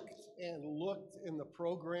looked and looked in the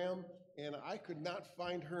program, and I could not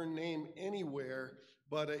find her name anywhere,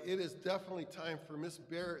 but it is definitely time for Miss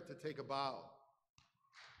Barrett to take a bow.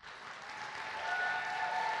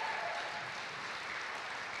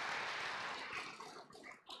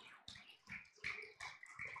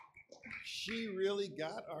 She really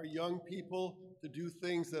got our young people to do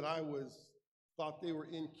things that I thought they were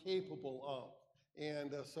incapable of.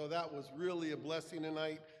 And so that was really a blessing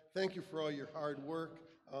tonight. Thank you for all your hard work.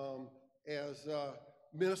 As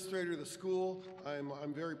administrator of the school,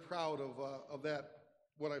 I'm very proud of that,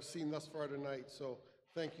 what I've seen thus far tonight. So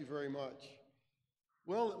thank you very much.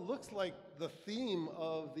 Well, it looks like the theme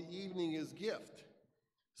of the evening is gift.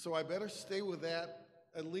 So I better stay with that,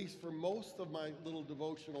 at least for most of my little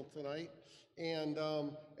devotional tonight. And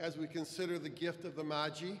as we consider the gift of the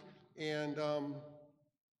Magi, and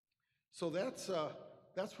so that's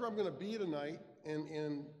where I'm going to be tonight,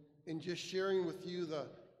 and just sharing with you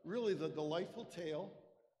really the delightful tale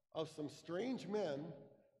of some strange men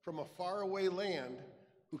from a faraway land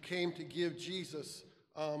who came to give Jesus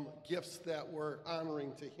gifts that were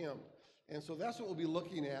honoring to him. And so that's what we'll be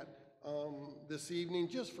looking at this evening,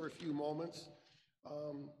 just for a few moments.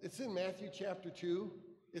 It's in Matthew chapter 2.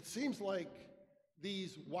 It seems like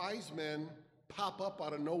these wise men pop up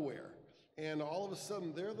out of nowhere. And all of a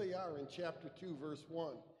sudden, there they are in chapter 2, verse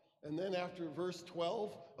 1. And then after verse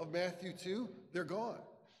 12 of Matthew 2, they're gone.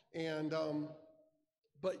 And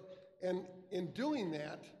in doing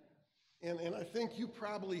that, and I think you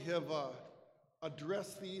probably have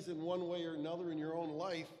addressed these in one way or another in your own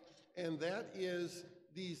life, and that is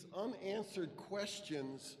these unanswered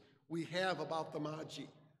questions we have about the Magi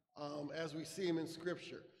as we see them in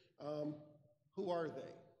Scripture. Who are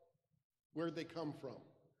they? Where'd they come from?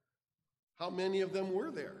 How many of them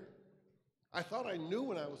were there? I thought I knew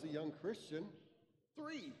when I was a young Christian.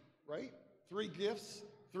 3, right? 3 gifts,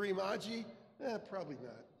 3 Magi? Probably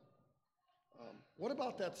not. What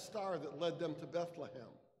about that star that led them to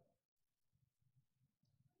Bethlehem?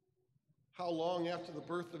 How long after the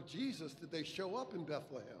birth of Jesus did they show up in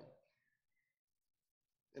Bethlehem?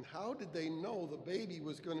 And how did they know the baby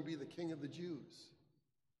was going to be the King of the Jews?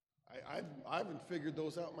 I haven't figured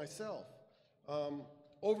those out myself.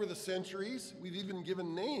 Over the centuries, we've even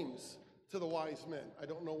given names to the wise men. I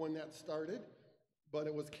don't know when that started, but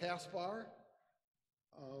it was Caspar,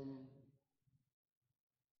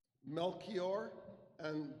 Melchior,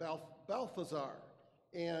 and Balthazar.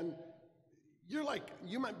 And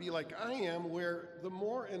you might be like I am, where the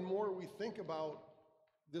more and more we think about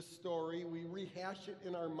this story, we rehash it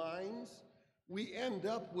in our minds, we end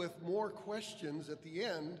up with more questions at the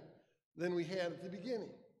end than we had at the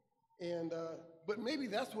beginning. And but maybe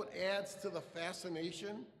that's what adds to the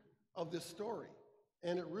fascination of this story.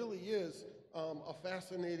 And it really is a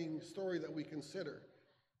fascinating story that we consider.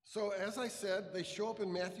 So as I said, they show up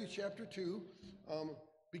in Matthew chapter 2,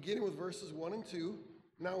 beginning with verses 1 and 2.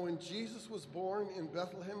 Now when Jesus was born in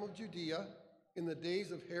Bethlehem of Judea, in the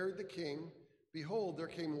days of Herod the king, behold, there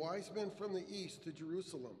came wise men from the east to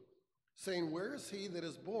Jerusalem, saying, where is he that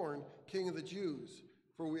is born King of the Jews?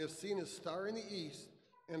 For we have seen his star in the east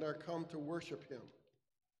and are come to worship him.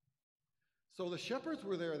 So the shepherds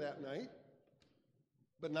were there that night,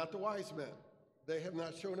 but not the wise men. They have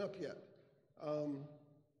not shown up yet.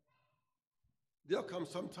 They'll come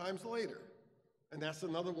sometimes later. And that's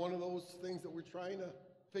another one of those things that we're trying to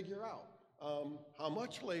figure out. How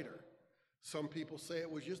much later? Some people say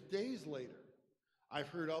it was just days later. I've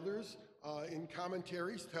heard others in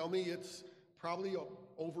commentaries tell me it's probably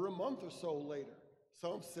over a month or so later.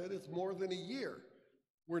 Some said it's more than a year.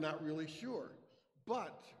 We're not really sure.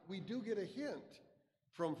 But we do get a hint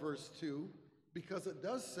from verse 2, because it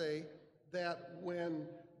does say that when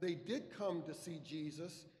they did come to see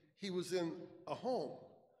Jesus, he was in a home,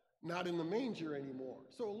 not in the manger anymore.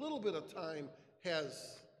 So a little bit of time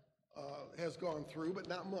has gone through, but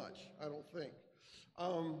not much, I don't think.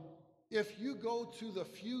 If you go to the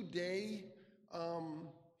few day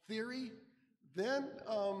theory, then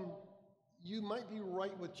you might be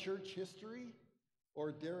right with church history,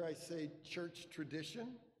 or dare I say church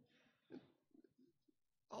tradition.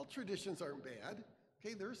 All traditions aren't bad.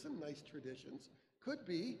 Okay, there are some nice traditions. Could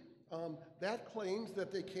be. That claims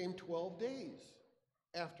that they came 12 days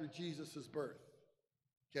after Jesus' birth.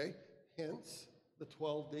 Okay, hence the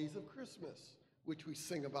 12 days of Christmas, which we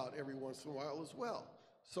sing about every once in a while as well.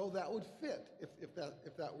 So that would fit if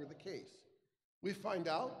that were the case. We find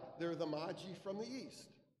out they're the Magi from the east.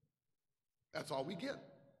 That's all we get.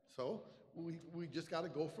 So we just got to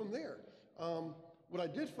go from there. What I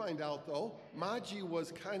did find out, though, Magi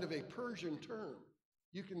was kind of a Persian term.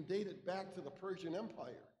 You can date it back to the Persian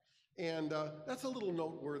Empire. And that's a little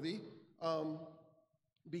noteworthy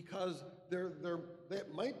because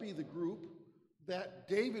that might be the group that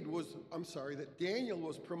that Daniel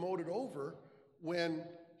was promoted over when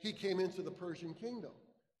he came into the Persian kingdom.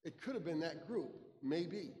 It could have been that group,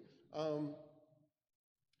 maybe.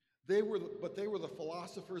 They were the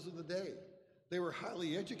philosophers of the day. They were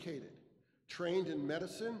highly educated, trained in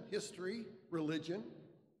medicine, history, religion,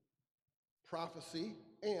 prophecy,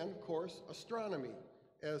 and of course, astronomy,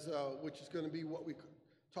 which is going to be what we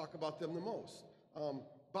talk about them the most.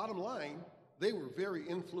 Bottom line, they were very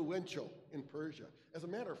influential in Persia. As a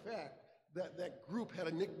matter of fact, that group had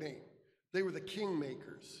a nickname. They were the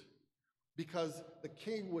kingmakers, because the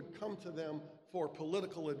king would come to them for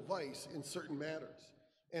political advice in certain matters.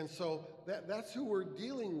 And so that's who we're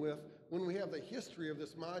dealing with when we have the history of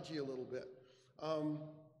this Magi a little bit.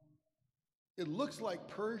 It looks like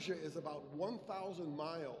Persia is about 1,000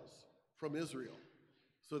 miles from Israel.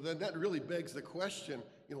 So then that really begs the question,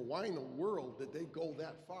 why in the world did they go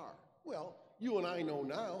that far? Well, you and I know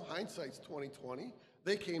now, hindsight's 2020,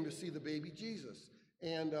 they came to see the baby Jesus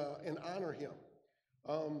and honor him.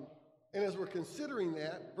 And as we're considering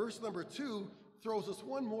that, verse number 2 throws us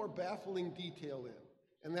one more baffling detail in,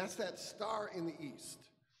 and that's that star in the east.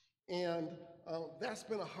 And that's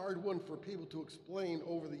been a hard one for people to explain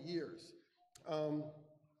over the years.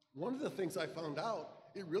 One of the things I found out,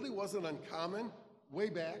 it really wasn't uncommon way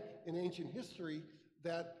back in ancient history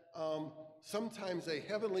that sometimes a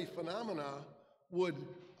heavenly phenomena would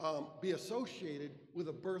be associated with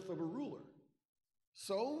the birth of a ruler.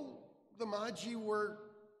 So the Magi were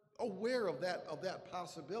aware of that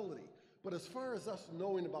possibility. But as far as us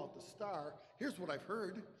knowing about the star, here's what I've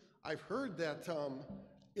heard. I've heard that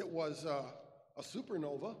it was a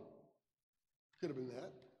supernova. Could have been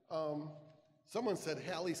that. Someone said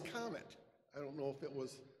Halley's Comet. I don't know if it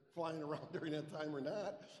was flying around during that time or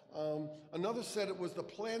not. Another said it was the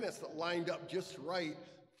planets that lined up just right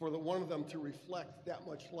for one of them to reflect that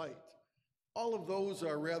much light. All of those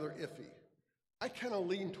are rather iffy. I kind of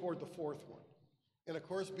lean toward the fourth one. And of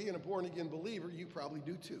course, being a born-again believer, you probably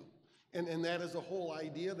do too. And that is the whole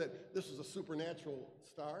idea that this was a supernatural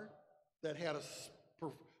star that had a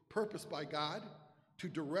purpose by God to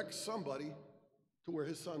direct somebody to where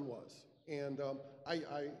his son was. And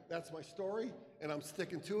that's my story, and I'm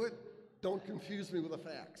sticking to it. Don't confuse me with the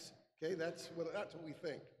facts. Okay, that's what we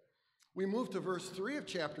think. We move to verse 3 of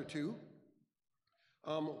chapter 2.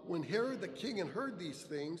 When Herod the king had heard these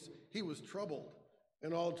things, he was troubled,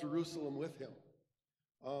 and all Jerusalem with him.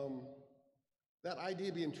 That idea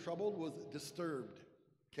of being troubled was disturbed,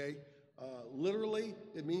 okay? Literally,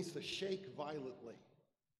 it means to shake violently.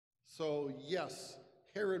 So yes,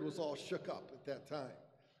 Herod was all shook up at that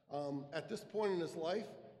time. At this point in his life,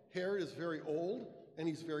 Herod is very old, and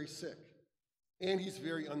he's very sick, and he's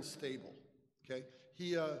very unstable, okay?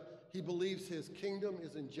 He believes his kingdom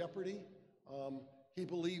is in jeopardy. He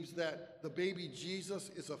believes that the baby Jesus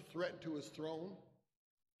is a threat to his throne.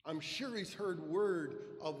 I'm sure he's heard word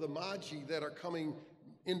of the Magi that are coming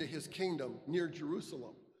into his kingdom near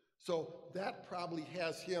Jerusalem. So that probably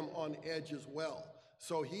has him on edge as well.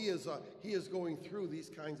 So he is going through these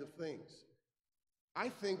kinds of things. I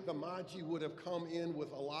think the Magi would have come in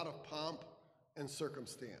with a lot of pomp and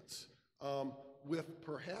circumstance, with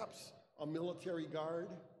perhaps a military guard,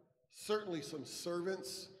 certainly some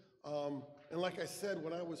servants. And like I said,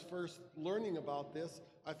 when I was first learning about this,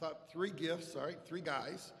 I thought 3 gifts, all right, 3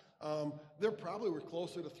 guys. There probably were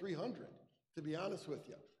closer to 300, to be honest with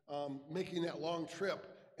you, making that long trip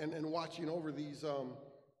and watching over these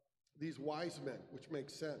these wise men, which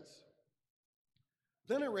makes sense.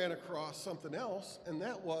 Then I ran across something else, and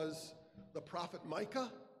that was the prophet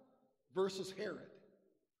Micah versus Herod.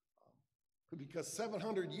 Because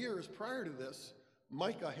 700 years prior to this,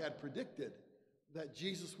 Micah had predicted that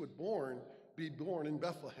Jesus would be born in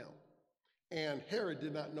Bethlehem. And Herod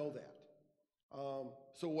did not know that.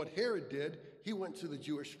 So what Herod did, he went to the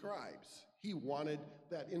Jewish scribes. He wanted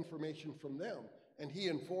that information from them, and he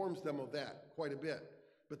informs them of that quite a bit.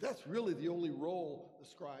 But that's really the only role the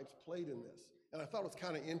scribes played in this. And I thought it was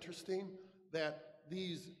kind of interesting that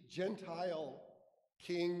these Gentile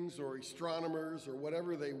kings or astronomers or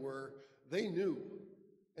whatever they were, they knew,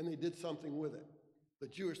 and they did something with it. The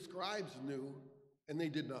Jewish scribes knew, and they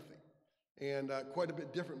did nothing. And quite a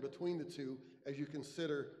bit different between the two as you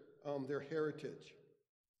consider their heritage.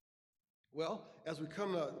 Well, as we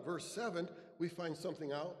come to verse 7, we find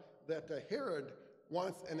something out that Herod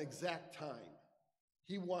wants an exact time.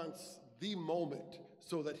 He wants the moment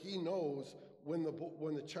so that he knows when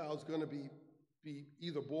the child's going to be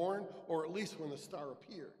either born or at least when the star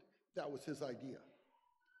appeared. That was his idea.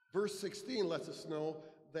 Verse 16 lets us know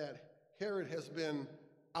that Herod has been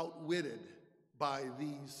outwitted by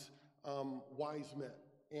these wise men.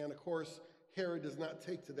 And of course, Herod does not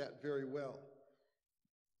take to that very well.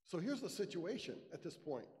 So here's the situation at this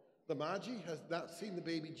point. The Magi has not seen the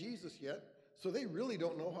baby Jesus yet, so they really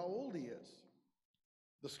don't know how old he is.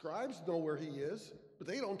 The scribes know where he is, but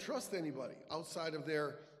they don't trust anybody outside of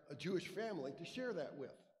their Jewish family to share that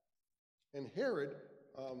with. And Herod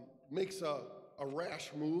makes a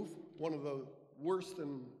rash move, one of the worst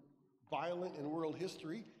and violent in world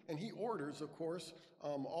history, and he orders, of course,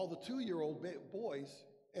 all the 2-year-old boys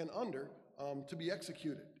and under to be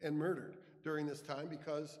executed and murdered during this time,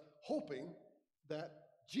 because hoping that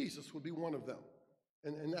Jesus would be one of them.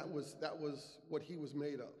 And that was what he was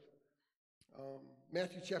made of.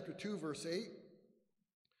 Matthew chapter 2, verse 8,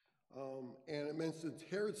 and it mentions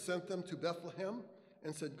Herod sent them to Bethlehem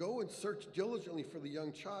and said, "Go and search diligently for the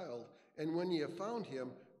young child, and when ye have found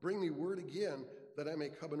him, bring me word again that I may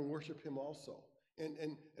come and worship him also."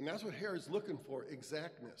 And that's what Herod's looking for,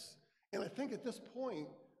 exactness. And I think at this point,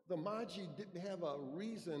 the Magi didn't have a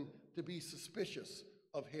reason to be suspicious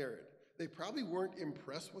of Herod. They probably weren't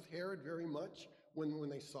impressed with Herod very much when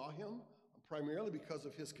they saw him, primarily because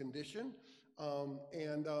of his condition.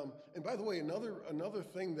 And by the way, another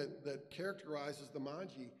thing that characterizes the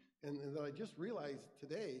Magi, and that I just realized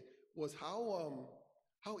today, was how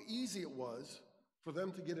easy it was for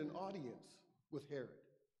them to get an audience with Herod.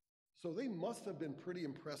 So they must have been pretty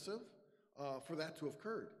impressive for that to have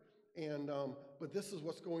occurred. But this is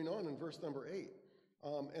what's going on in verse number 8.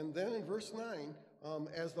 And then in verse 9,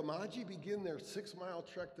 as the Magi begin their 6-mile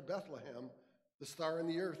trek to Bethlehem, the star in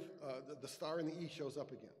the east shows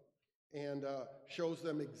up again and shows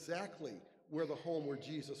them exactly where the home where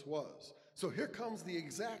Jesus was. So here comes the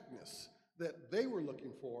exactness that they were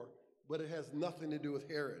looking for, but it has nothing to do with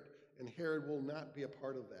Herod, and Herod will not be a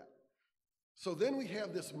part of that. So then we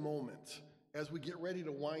have this moment as we get ready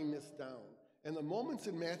to wind this down. And the moment's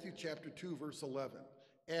in Matthew chapter 2, verse 11,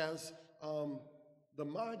 as the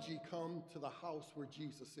Magi come to the house where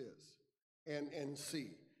Jesus is and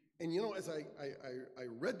see. And you know, as I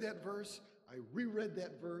read that verse, I reread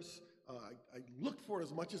that verse, I looked for it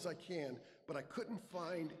as much as I can, but I couldn't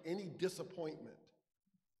find any disappointment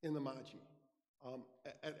in the Magi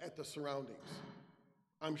at the surroundings.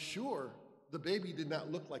 I'm sure the baby did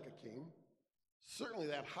not look like a king. Certainly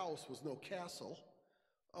that house was no castle.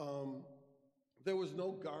 There was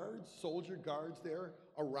no soldier guards there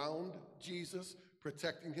around Jesus,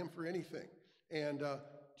 protecting him for anything. And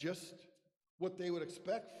just what they would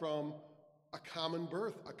expect from a common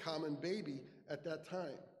birth, a common baby at that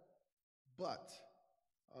time. But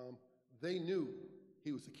they knew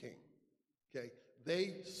he was a king, okay?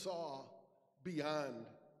 They saw beyond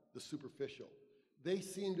the superficial. They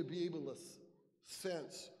seemed to be able to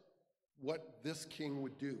sense what this king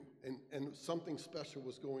would do, and something special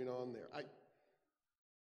was going on there.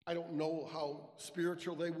 I don't know how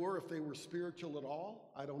spiritual they were, if they were spiritual at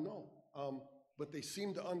all, I don't know. But they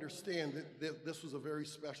seemed to understand that this was a very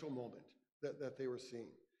special moment that they were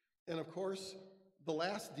seeing. And of course, the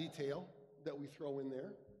last detail that we throw in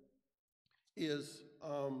there is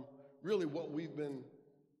really what we've been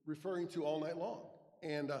referring to all night long.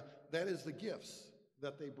 And that is the gifts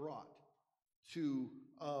that they brought to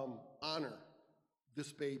honor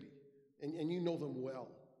this baby. And you know them well.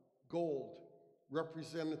 Gold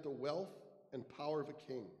represented the wealth and power of a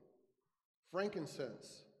king.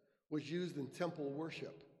 Frankincense was used in temple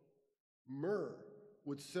worship. Myrrh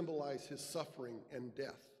would symbolize his suffering and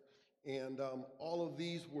death. And all of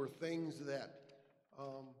these were things that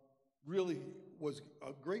really was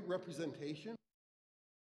a great representation.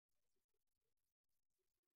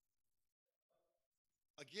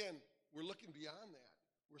 Again, we're looking beyond that.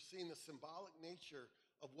 We're seeing the symbolic nature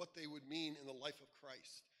of what they would mean in the life of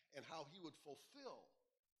Christ and how he would fulfill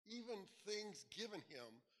even things given him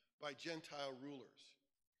by Gentile rulers.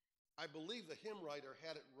 I believe the hymn writer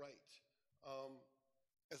had it right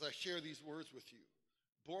as I share these words with you.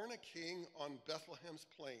 Born a king on Bethlehem's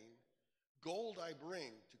plain, gold I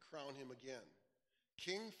bring to crown him again.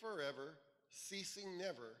 King forever, ceasing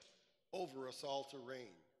never, over us all to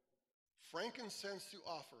reign. Frankincense to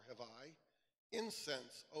offer have I,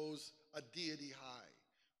 incense owes a deity high.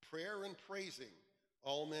 Prayer and praising,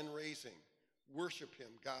 all men raising, worship him,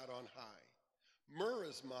 God on high. Myrrh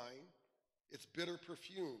is mine, its bitter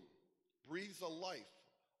perfume, breathes a life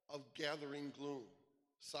of gathering gloom,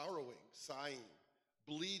 sorrowing, sighing,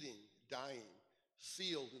 bleeding, dying,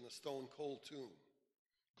 sealed in the stone-cold tomb.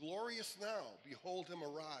 Glorious now, behold him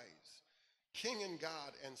arise, King and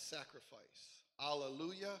God and sacrifice.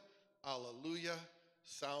 Alleluia, alleluia,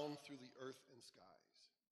 sound through the earth and skies.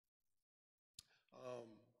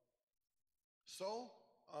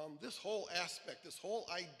 This whole aspect, this whole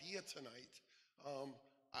idea tonight,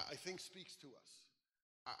 I think speaks to us.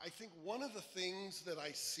 I think one of the things that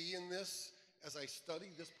I see in this as I study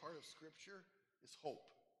this part of Scripture is hope.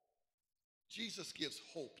 Jesus gives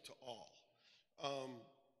hope to all.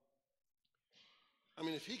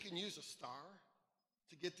 If he can use a star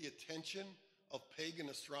to get the attention of pagan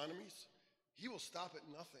astronomies, he will stop at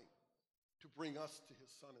nothing to bring us to his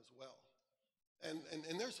son as well.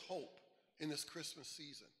 And there's hope in this Christmas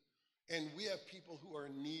season. And we have people who are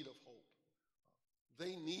in need of hope.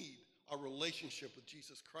 They need a relationship with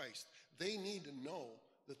Jesus Christ. They need to know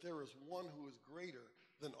that there is one who is greater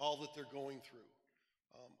than all that they're going through.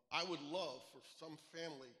 I would love for some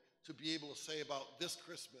family to be able to say about this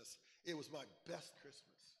Christmas, it was my best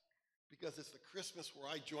Christmas, because it's the Christmas where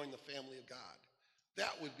I joined the family of God.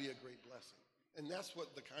 That would be a great blessing. And that's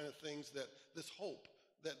what the kind of things that this hope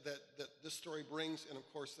that this story brings, and of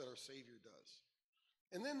course that our Savior does.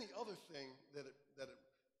 And then the other thing that it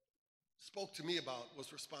spoke to me about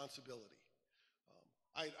was responsibility.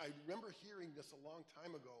 I remember hearing this a long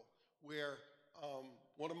time ago where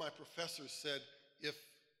one of my professors said, if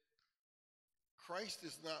Christ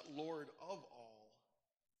is not Lord of all,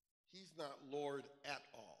 he's not Lord at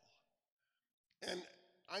all. And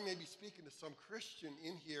I may be speaking to some Christian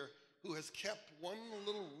in here who has kept one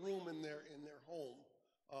little room in their home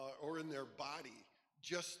or in their body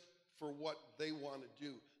just for what they want to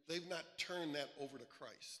do. They've not turned that over to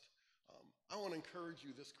Christ. I want to encourage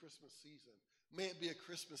you this Christmas season. May it be a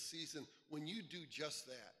Christmas season when you do just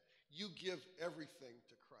that. You give everything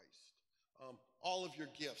to Christ. All of your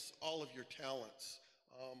gifts, all of your talents,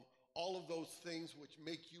 all of those things which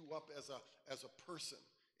make you up as a person,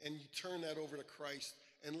 and you turn that over to Christ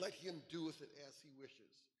and let him do with it as he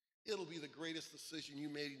wishes. It'll be the greatest decision you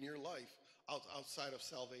made in your life outside of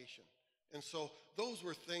salvation. And so those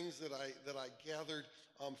were things that I gathered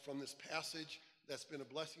from this passage that's been a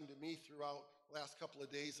blessing to me throughout the last couple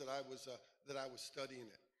of days that I was studying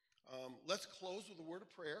it. Let's close with a word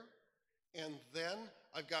of prayer, and then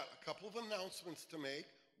I've got a couple of announcements to make.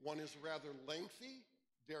 One is rather lengthy,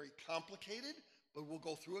 very complicated, but we'll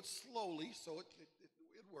go through it slowly so it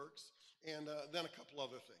works, and then a couple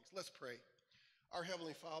other things. Let's pray. Our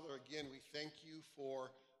Heavenly Father, again, we thank you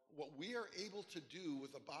for what we are able to do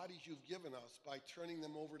with the bodies you've given us by turning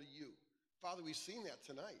them over to you. Father, we've seen that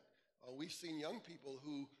tonight. We've seen young people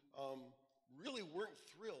who really weren't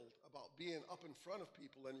thrilled about being up in front of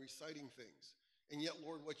people and reciting things. And yet,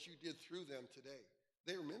 Lord, what you did through them today,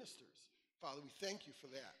 they are ministers. Father, we thank you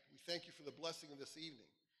for that. We thank you for the blessing of this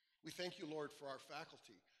evening. We thank you, Lord, for our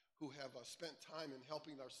faculty who have spent time in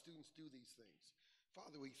helping our students do these things.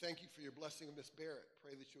 Father, we thank you for your blessing of Miss Barrett.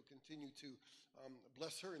 Pray that you'll continue to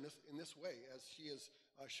bless her in this way as she has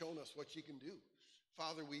shown us what she can do.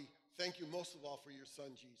 Father, we thank you most of all for your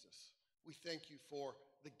son, Jesus. We thank you for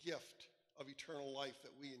the gift of eternal life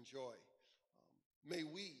that we enjoy. May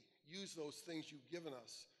we use those things you've given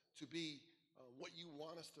us to be what you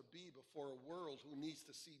want us to be before a world who needs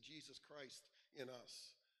to see Jesus Christ in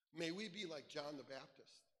us. May we be like John the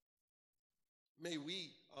Baptist. May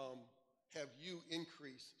we have you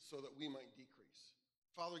increase so that we might decrease.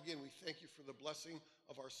 Father, again, we thank you for the blessing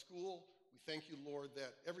of our school. We thank you, Lord,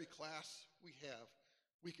 that every class we have,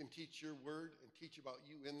 we can teach your word and teach about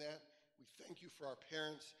you in that. We thank you for our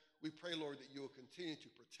parents. We pray, Lord, that you will continue to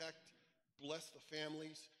protect, bless the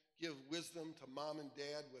families, give wisdom to mom and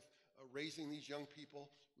dad with raising these young people.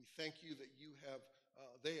 We thank you that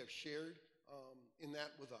they have shared in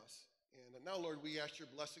that with us. And now, Lord, we ask your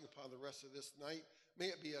blessing upon the rest of this night. May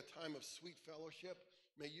it be a time of sweet fellowship.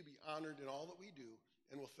 May you be honored in all that we do,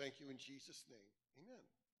 and we'll thank you in Jesus' name. Amen.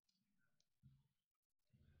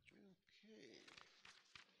 Okay,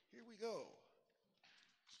 here we go.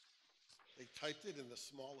 They typed it in the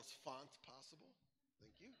smallest font possible.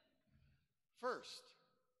 Thank you. First,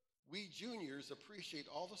 we juniors appreciate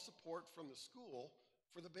all the support from the school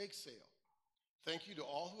for the bake sale. Thank you to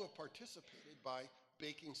all who have participated by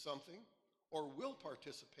baking something or will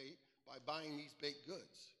participate by buying these baked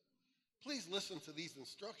goods. Please listen to these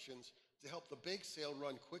instructions to help the bake sale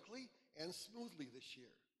run quickly and smoothly this year.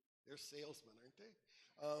 They're salesmen, aren't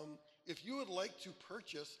they? If you would like to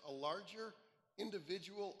purchase a larger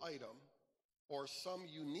individual item or some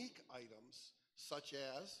unique items, such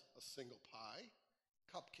as a single pie,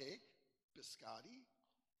 cupcake, biscotti,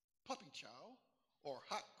 puppy chow, or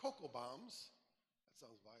hot cocoa bombs, that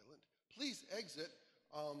sounds violent, please exit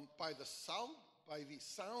by the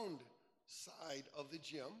sound side of the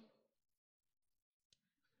gym,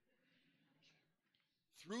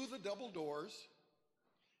 through the double doors,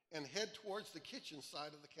 and head towards the kitchen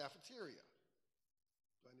side of the cafeteria.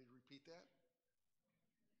 Do I need to repeat that?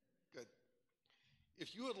 Good.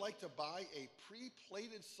 If you would like to buy a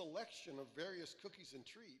pre-plated selection of various cookies and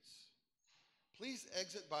treats, please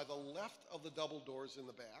exit by the left of the double doors in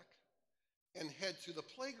the back and head to the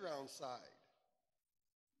playground side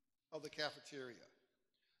of the cafeteria.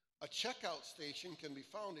 A checkout station can be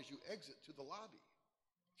found as you exit to the lobby.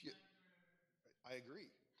 I agree.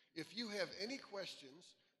 If you have any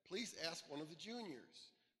questions, please ask one of the juniors.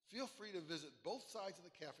 Feel free to visit both sides of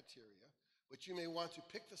the cafeteria, but you may want to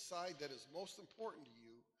pick the side that is most important to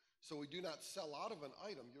you so we do not sell out of an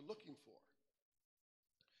item you're looking for.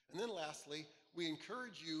 And then lastly, we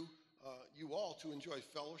encourage you all to enjoy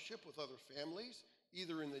fellowship with other families,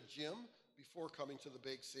 either in the gym before coming to the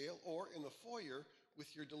bake sale or in the foyer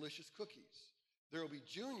with your delicious cookies. There will be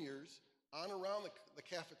juniors on around the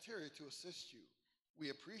cafeteria to assist you. We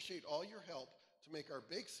appreciate all your help to make our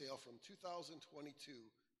bake sale from 2022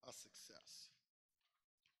 a success.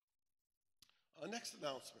 Next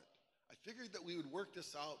announcement. I figured that we would work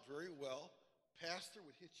this out very well. Pastor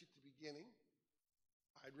would hit you at the beginning.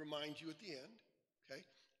 I'd remind you at the end, okay?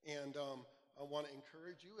 And I want to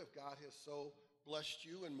encourage you, if God has so blessed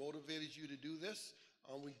you and motivated you to do this,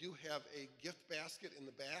 we do have a gift basket in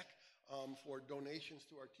the back for donations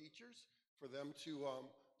to our teachers, for them to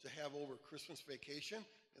have over Christmas vacation.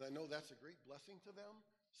 And I know that's a great blessing to them.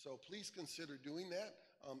 So please consider doing that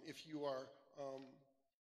if you are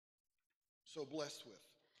so blessed with.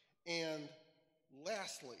 And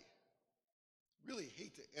lastly, really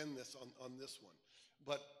hate to end this on this one,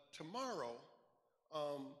 but tomorrow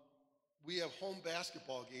we have home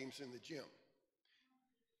basketball games in the gym.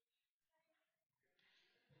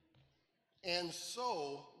 And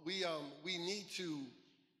so we need to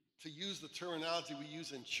use the terminology we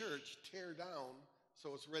use in church, tear down,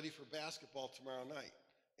 so it's ready for basketball tomorrow night.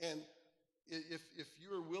 And if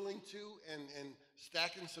you're willing to and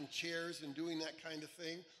stacking some chairs and doing that kind of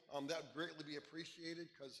thing, that would greatly be appreciated,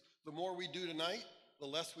 because the more we do tonight, the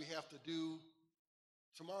less we have to do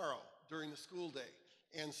tomorrow during the school day.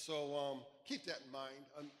 And so keep that in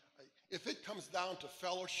mind. If it comes down to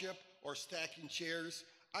fellowship or stacking chairs,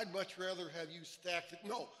 I'd much rather have you stack it.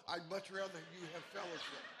 No, I'd much rather you have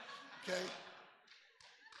fellowship. Okay?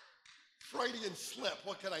 Freudian slip,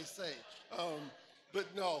 what can I say? But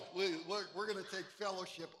no, we're going to take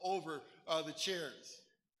fellowship over the chairs.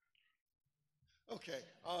 Okay.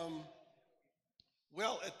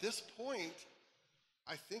 Well, at this point,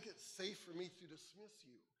 I think it's safe for me to dismiss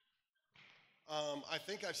you. I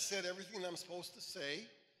think I've said everything I'm supposed to say.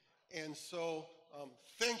 And so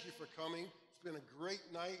thank you for coming. It's been a great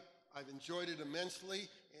night. I've enjoyed it immensely.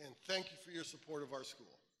 And thank you for your support of our school.